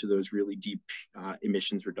to get to those really deep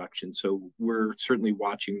emissions reductions. So we're certainly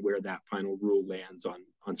watching where that final rule lands on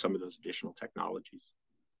some of those additional technologies.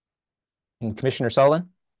 And Commissioner Sullivan?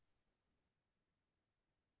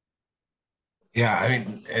 Yeah, I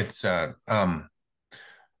mean, it's I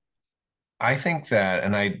think that,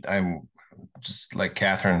 and I'm just like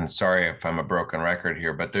Katherine, sorry if I'm a broken record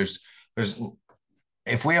here, but there's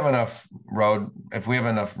if we have enough road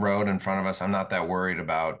in front of us, I'm not that worried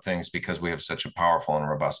about things because we have such a powerful and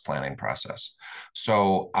robust planning process.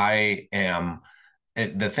 So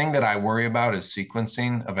the thing that I worry about is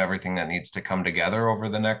sequencing of everything that needs to come together over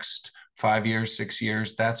the next 5 years, 6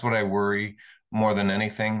 years. That's what I worry more than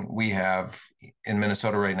anything. We have in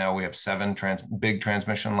Minnesota right now, we have 7 big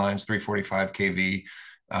transmission lines, 345 kV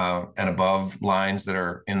and above lines that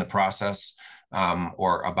are in the process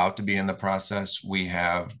or about to be in the process. We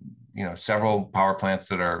have, several power plants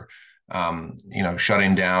that are,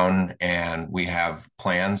 shutting down, and we have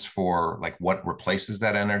plans for like what replaces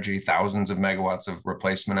that energy, thousands of megawatts of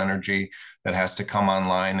replacement energy that has to come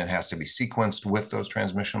online. It has to be sequenced with those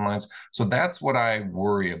transmission lines. So that's what I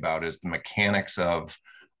worry about, is the mechanics of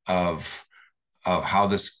how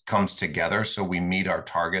this comes together, so we meet our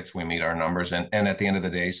targets, we meet our numbers, and at the end of the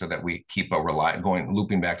day, so that we keep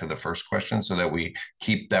looping back to the first question, so that we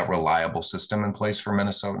keep that reliable system in place for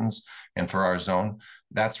Minnesotans and for our zone.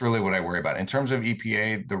 That's really what I worry about. In terms of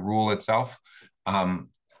EPA, the rule itself, for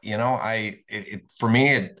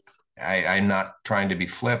me, I'm not trying to be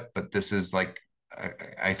flip, but this is like,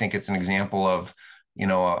 I think it's an example of,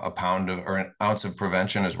 a pound of, or an ounce of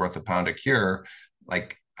prevention is worth a pound of cure.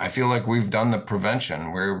 Like, I feel like we've done the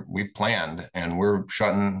prevention where we've planned, and we're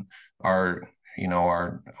shutting our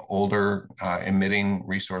older emitting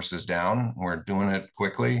resources down. We're doing it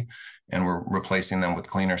quickly, and we're replacing them with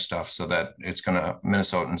cleaner stuff, so that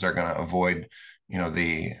Minnesotans are gonna avoid,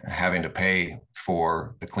 the having to pay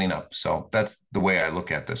for the cleanup. So that's the way I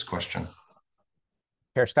look at this question.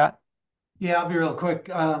 Chair Scott? Yeah, I'll be real quick.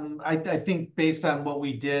 I think based on what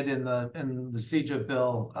we did in the CEJA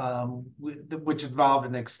bill, which involved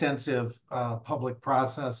an extensive public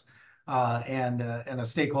process and a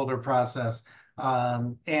stakeholder process,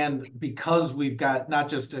 and because we've got not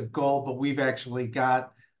just a goal, but we've actually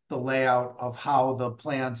got the layout of how the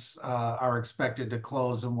plants are expected to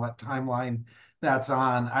close and what timeline that's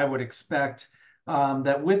on, I would expect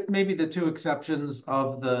that, with maybe the 2 exceptions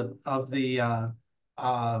of the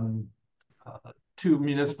 2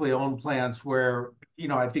 municipally owned plants where,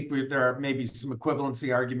 I think there are maybe some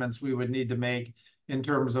equivalency arguments we would need to make in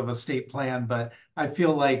terms of a state plan. But I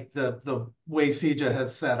feel like the way CEJA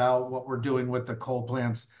has set out what we're doing with the coal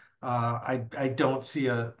plants, I don't see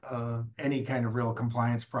any kind of real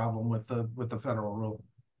compliance problem with the federal rule.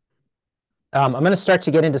 I'm going to start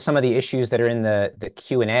to get into some of the issues that are in the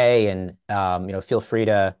Q&A, and feel free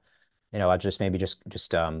to, I'll just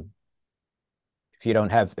if you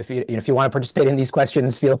want to participate in these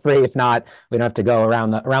questions, feel free. If not, we don't have to go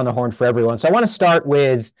around the horn for everyone. So I want to start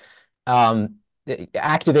with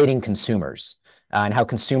activating consumers and how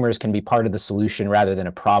consumers can be part of the solution rather than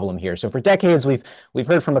a problem here. So for decades, we've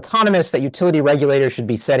heard from economists that utility regulators should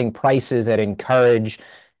be setting prices that encourage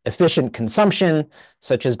efficient consumption,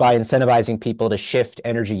 such as by incentivizing people to shift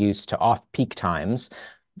energy use to off-peak times.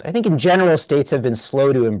 But I think in general, states have been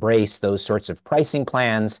slow to embrace those sorts of pricing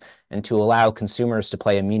plans and to allow consumers to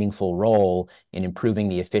play a meaningful role in improving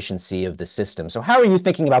the efficiency of the system. So how are you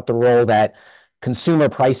thinking about the role that consumer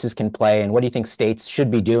prices can play, and what do you think states should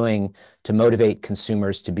be doing to motivate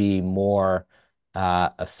consumers to be more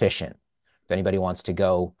efficient? If anybody wants to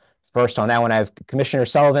go first on that one, I have Commissioner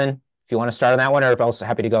Sullivan, if you want to start on that one, or if also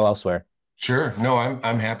happy to go elsewhere. Sure. No,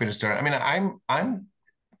 I'm happy to start. I mean, I'm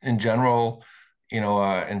in general,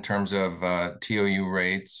 in terms of TOU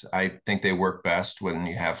rates, I think they work best when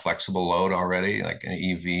you have flexible load already, like an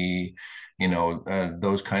EV,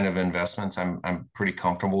 those kind of investments. I'm pretty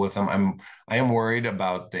comfortable with them. I am worried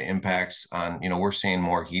about the impacts on, we're seeing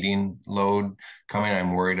more heating load coming.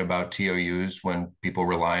 I'm worried about TOUs when people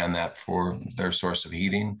rely on that for their source of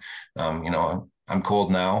heating. I'm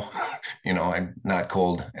cold now, I'm not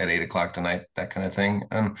cold at 8 o'clock tonight, that kind of thing.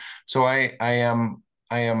 So I'm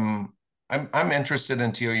interested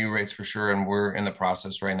in TOU rates for sure, and we're in the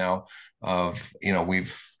process right now of,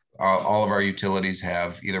 all of our utilities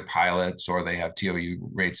have either pilots or they have TOU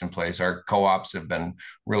rates in place. Our co-ops have been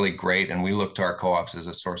really great, and we look to our co-ops as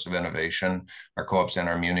a source of innovation. Our co-ops and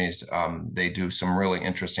our munis, they do some really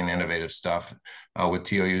interesting, innovative stuff with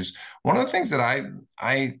TOUs. One of the things that I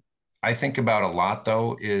think about a lot,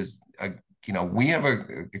 though, is we have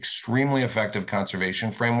an extremely effective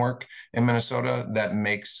conservation framework in Minnesota that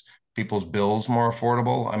makes people's bills more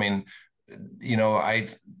affordable. I mean,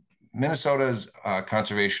 Minnesota's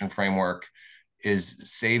conservation framework is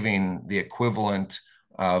saving the equivalent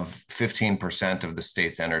of 15% of the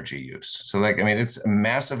state's energy use. So it's a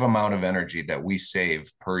massive amount of energy that we save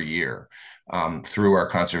per year through our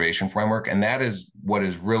conservation framework. And that is what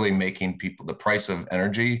is really making the price of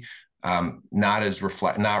energy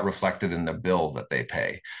not reflected in the bill that they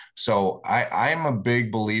pay. So I'm a big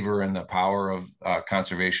believer in the power of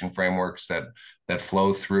conservation frameworks that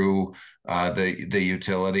flow through the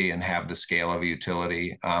utility and have the scale of a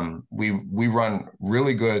utility. We run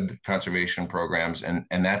really good conservation programs, and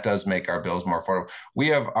that does make our bills more affordable. We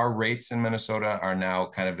have our rates in Minnesota are now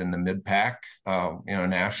kind of in the mid-pack,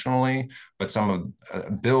 nationally, but some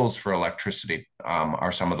of bills for electricity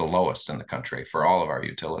are some of the lowest in the country for all of our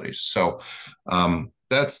utilities. So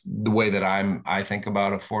that's the way that I think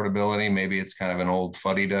about affordability. Maybe it's kind of an old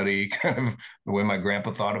fuddy-duddy kind of the way my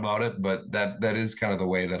grandpa thought about it, but that is kind of the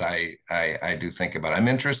way that I do think about it. I'm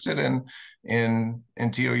interested in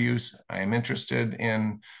TOUs. I am interested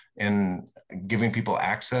in giving people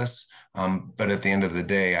access, but at the end of the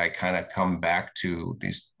day, I kind of come back to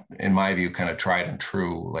these, in my view, kind of tried and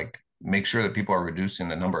true, like make sure that people are reducing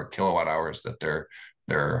the number of kilowatt hours that they're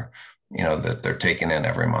taking in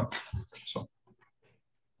every month. So.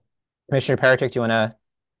 Commissioner Peretick, do you want to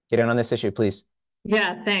get in on this issue, please?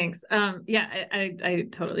 Yeah, thanks. I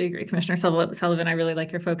totally agree, Commissioner Sullivan. I really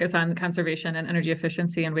like your focus on conservation and energy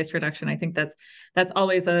efficiency and waste reduction. I think that's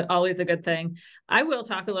always a good thing. I will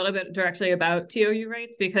talk a little bit directly about TOU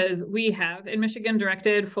rates, because we have in Michigan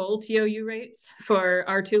directed full TOU rates for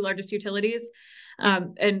our two largest utilities.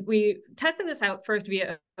 And we tested this out first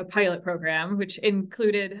via a pilot program, which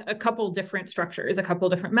included a couple different structures, a couple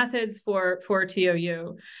different methods for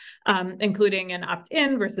TOU, including an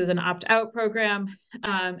opt-in versus an opt-out program,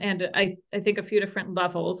 and I think a few different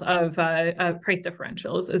levels of price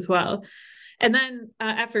differentials as well. And then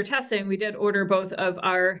after testing, we did order both of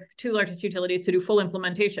our two largest utilities to do full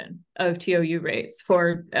implementation of TOU rates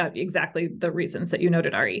for exactly the reasons that you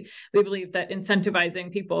noted, Ari. We believe that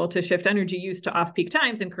incentivizing people to shift energy use to off-peak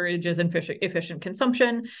times encourages efficient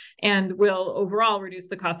consumption and will overall reduce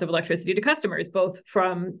the cost of electricity to customers, both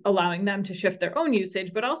from allowing them to shift their own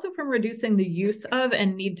usage, but also from reducing the use of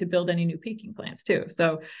and need to build any new peaking plants too.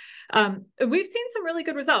 So we've seen some really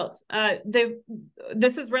good results.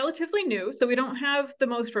 This is relatively new, so we don't have the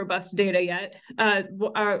most robust data yet.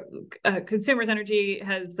 Our Consumers Energy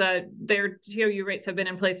has their TOU rates have been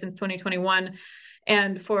in place since 2021.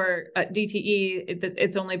 And for DTE,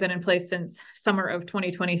 it's only been in place since summer of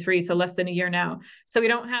 2023, so less than a year now. So we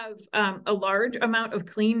don't have a large amount of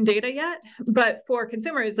clean data yet, but for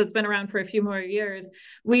consumers that's been around for a few more years,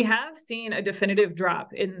 we have seen a definitive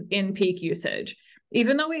drop in peak usage,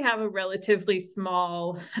 even though we have a relatively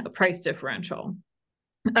small price differential.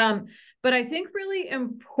 But I think really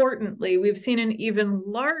importantly, we've seen an even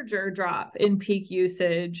larger drop in peak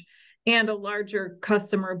usage and a larger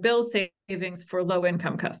customer bill savings for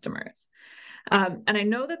low-income customers. And I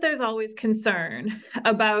know that there's always concern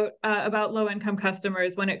about low-income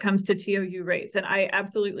customers when it comes to TOU rates, and I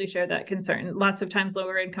absolutely share that concern. Lots of times,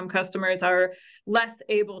 lower-income customers are less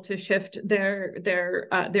able to shift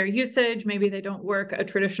their usage. Maybe they don't work a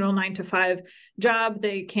traditional 9-to-5 job.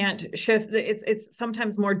 They can't shift. It's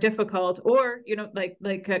sometimes more difficult, or like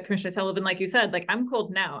Commissioner Sullivan, like you said, like I'm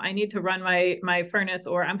cold now, I need to run my furnace,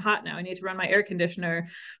 or I'm hot now, I need to run my air conditioner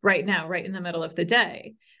right now, right in the middle of the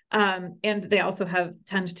day. And they also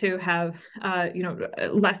tend to have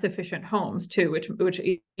less efficient homes too, which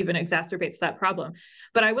even exacerbates that problem.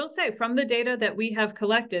 But I will say, from the data that we have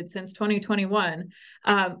collected since 2021,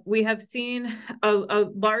 we have seen a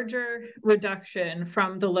larger reduction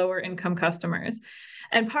from the lower income customers.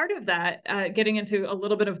 And part of that, getting into a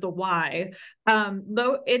little bit of the why,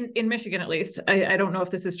 though in Michigan at least, I don't know if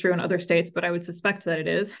this is true in other states, but I would suspect that it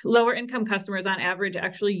is, lower income customers on average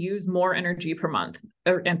actually use more energy per month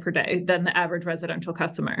and per day than the average residential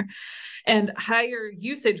customer. And higher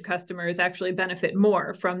usage customers actually benefit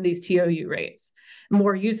more from these TOU rates.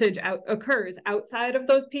 More usage occurs outside of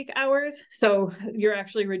those peak hours, so you're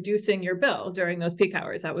actually reducing your bill during those peak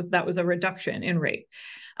hours. That was a reduction in rate.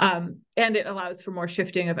 And it allows for more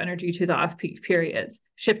shifting of energy to the off-peak periods,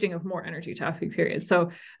 shifting of more energy to off-peak periods. So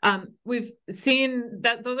we've seen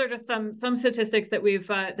that those are just some statistics that we've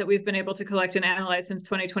been able to collect and analyze since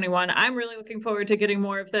 2021. I'm really looking forward to getting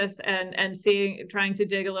more of this and trying to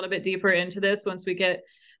dig a little bit deeper into this once we get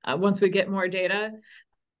more data.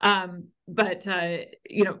 But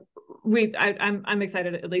I'm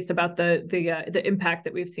excited at least about the impact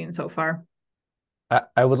that we've seen so far.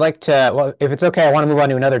 I would like to, well, if it's okay, I want to move on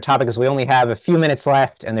to another topic because we only have a few minutes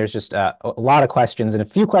left and there's just a lot of questions, and a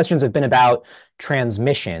few questions have been about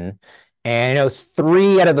transmission. And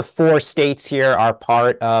 3 out of the 4 states here are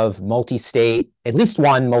part of multi-state, at least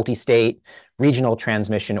one multi-state regional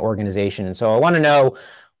transmission organization. And so I want to know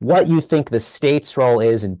what you think the state's role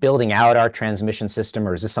is in building out our transmission system,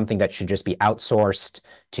 or is this something that should just be outsourced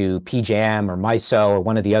to PJM or MISO or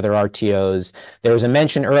one of the other RTOs? There was a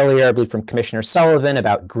mention earlier, I believe from Commissioner Sullivan,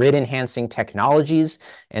 about grid enhancing technologies.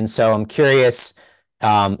 And so I'm curious,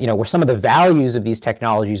 where some of the values of these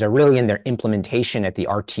technologies are really in their implementation at the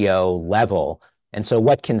RTO level. And so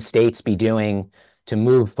what can states be doing to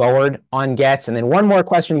move forward on GETS? And then one more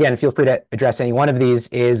question, again, feel free to address any one of these,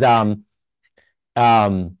 is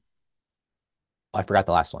I forgot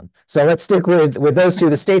the last one. So let's stick with those two: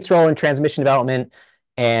 the state's role in transmission development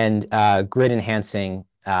and grid enhancing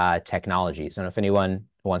technologies. I don't know if anyone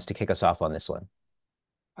wants to kick us off on this one.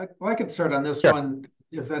 I could start on this Sure. one,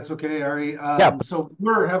 if that's okay, Ari. Yeah. So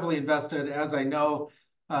we're heavily invested, as I know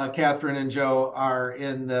Katherine and Joe are,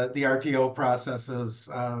 in the RTO processes.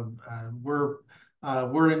 We're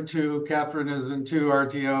in 2, Katherine is in 2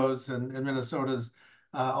 RTOs, and Minnesota's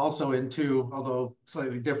also in 2, although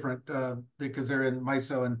slightly different because they're in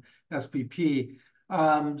MISO and SPP.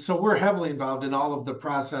 So we're heavily involved in all of the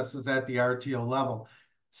processes at the RTO level.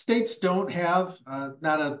 States don't have,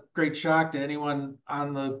 not a great shock to anyone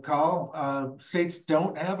on the call, states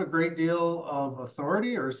don't have a great deal of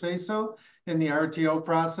authority or say-so in the RTO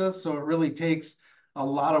process. So it really takes a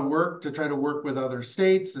lot of work to try to work with other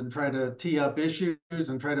states and try to tee up issues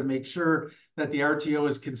and try to make sure that the RTO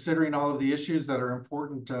is considering all of the issues that are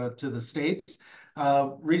important to the states.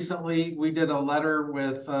 Recently, we did a letter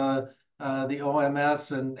with the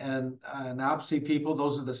OMS and OPSI people.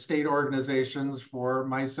 Those are the state organizations for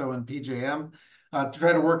MISO and PJM, to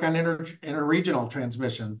try to work on interregional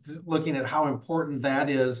transmission, looking at how important that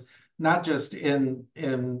is, not just in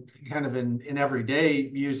everyday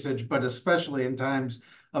usage, but especially in times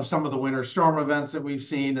of some of the winter storm events that we've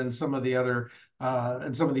seen and some of the other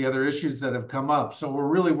issues that have come up. So we're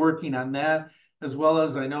really working on that, as well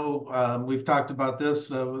as, I know we've talked about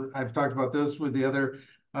this. I've talked about this with the other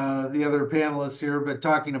panelists here, but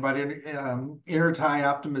talking about intertie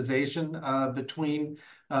optimization between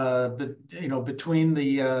the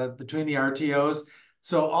RTOs.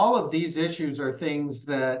 So all of these issues are things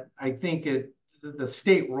that I think the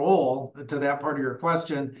state role, to that part of your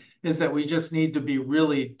question, is that we just need to be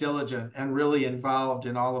really diligent and really involved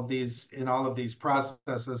in all of these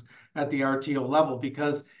processes at the RTO level,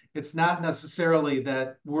 because it's not necessarily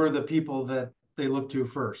that we're the people that they look to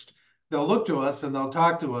first. They'll look to us and they'll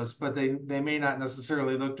talk to us, but they may not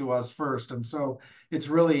necessarily look to us first. And so it's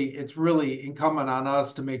really incumbent on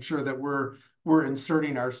us to make sure that we're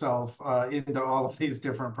inserting ourselves into all of these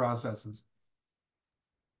different processes.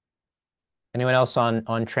 Anyone else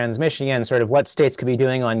on transmission, and sort of what states could be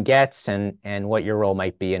doing on GETS and what your role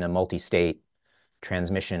might be in a multi-state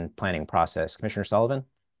transmission planning process? Commissioner Sullivan?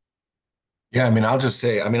 Yeah, I mean, I'll just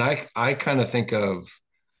say, I mean, I kind of think of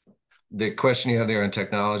the question you have there on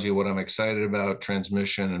technology, what I'm excited about,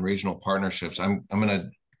 transmission and regional partnerships, I'm going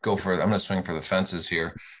to swing for the fences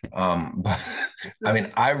here. But I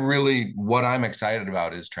mean, what I'm excited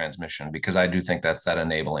about is transmission, because I do think that's that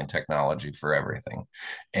enabling technology for everything.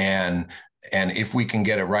 And if we can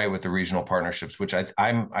get it right with the regional partnerships, which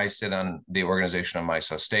I sit on the organization of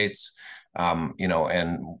MISO states,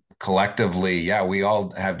 and collectively, yeah, we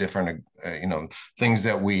all have different, things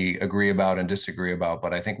that we agree about and disagree about.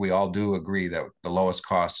 But I think we all do agree that the lowest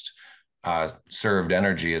cost served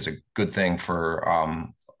energy is a good thing for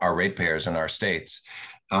our ratepayers in our states.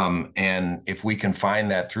 And if we can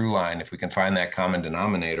find that through line, if we can find that common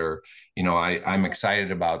denominator, I'm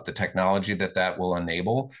excited about the technology that will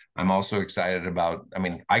enable. I'm also excited about,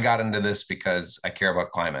 I got into this because I care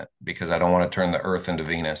about climate, because I don't want to turn the Earth into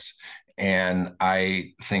Venus. And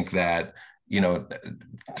I think that,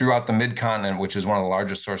 throughout the mid-continent, which is one of the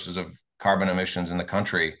largest sources of carbon emissions in the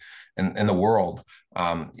country, in the world,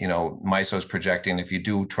 MISO is projecting, if you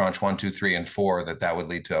do tranche 1, 2, 3, and 4, that would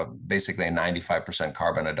lead to basically a 95%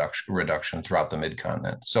 carbon reduction throughout the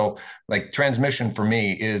mid-continent. So like transmission for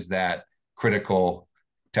me is that critical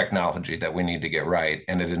technology that we need to get right.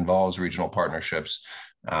 And it involves regional partnerships.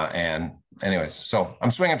 And anyways, so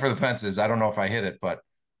I'm swinging for the fences. I don't know if I hit it, but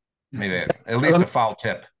maybe at least a foul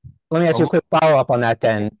tip. Let me ask you a quick follow-up on that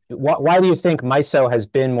then. Why do you think MISO has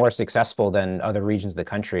been more successful than other regions of the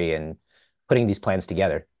country in putting these plans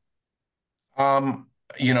together? I'll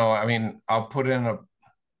put in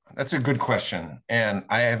that's a good question. And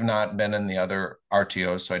I have not been in the other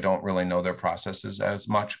RTOs, so I don't really know their processes as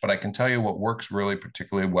much, but I can tell you what works really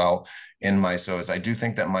particularly well in MISO is I do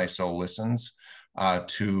think that MISO listens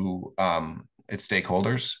to its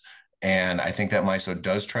stakeholders. And I think that MISO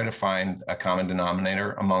does try to find a common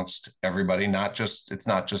denominator amongst everybody. It's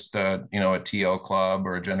not just a TO club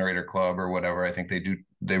or a generator club or whatever. I think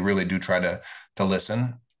they really do try to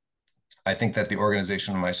listen. I think that the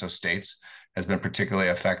organization of MISO states has been particularly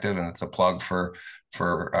effective, and it's a plug for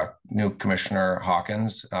new Commissioner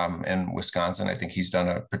Hawkins in Wisconsin. I think he's done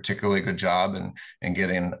a particularly good job in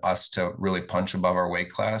getting us to really punch above our weight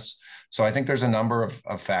class. So I think there's a number of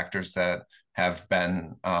factors that have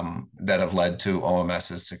been that have led to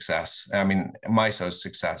OMS's success. MISO's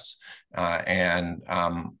success, and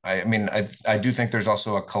I do think there's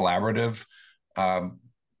also a collaborative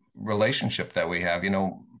relationship that we have.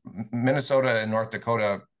 Minnesota and North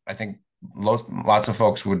Dakota, I think lots of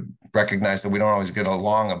folks would recognize that we don't always get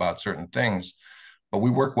along about certain things, but we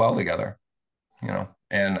work well together.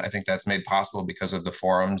 And I think that's made possible because of the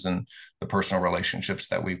forums and the personal relationships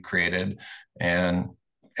that we've created, and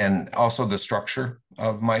also the structure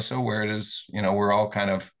of MISO, where it is, we're all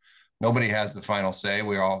nobody has the final say.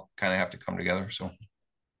 We all kind of have to come together. So at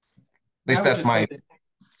least that's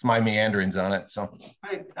my meanderings on it. So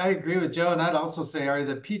I agree with Joe. And I'd also say, Ari,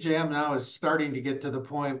 that PJM now is starting to get to the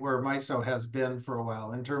point where MISO has been for a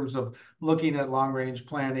while in terms of looking at long range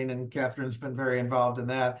planning. And Katherine's been very involved in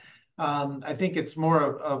that. I think it's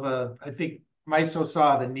more I think MISO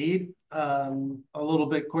saw the need a little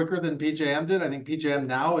bit quicker than PJM did. I think PJM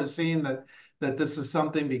now is seeing that this is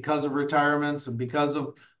something, because of retirements and because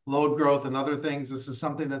of load growth and other things, this is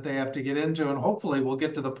something that they have to get into. And hopefully we'll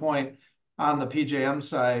get to the point on the PJM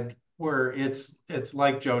side where it's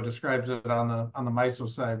like Joe describes it on the MISO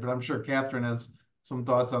side. But I'm sure Katherine has some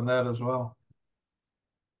thoughts on that as well.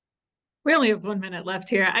 We only have 1 minute left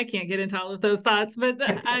here. I can't get into all of those thoughts, but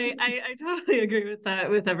I totally agree with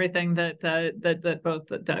that, with everything that both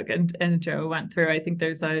Doug and Joe went through. I think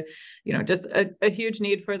there's just a huge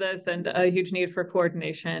need for this, and a huge need for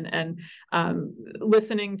coordination, and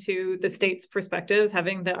listening to the state's perspectives.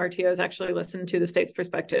 Having the RTOs actually listen to the state's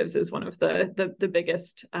perspectives is one of the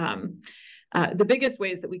biggest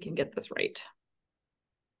ways that we can get this right.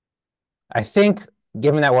 I think,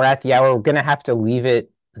 given that we're at the hour, we're going to have to leave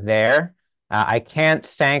it there. I can't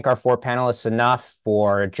thank our 4 panelists enough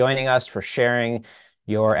for joining us, for sharing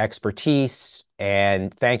your expertise,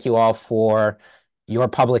 and thank you all for your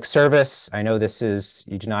public service. I know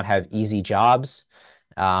you do not have easy jobs,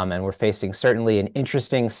 and we're facing certainly an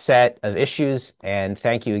interesting set of issues, and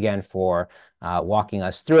thank you again for walking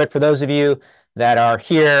us through it. For those of you that are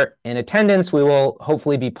here in attendance, we will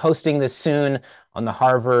hopefully be posting this soon on the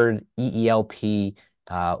Harvard EELP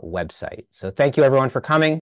website. So thank you everyone for coming.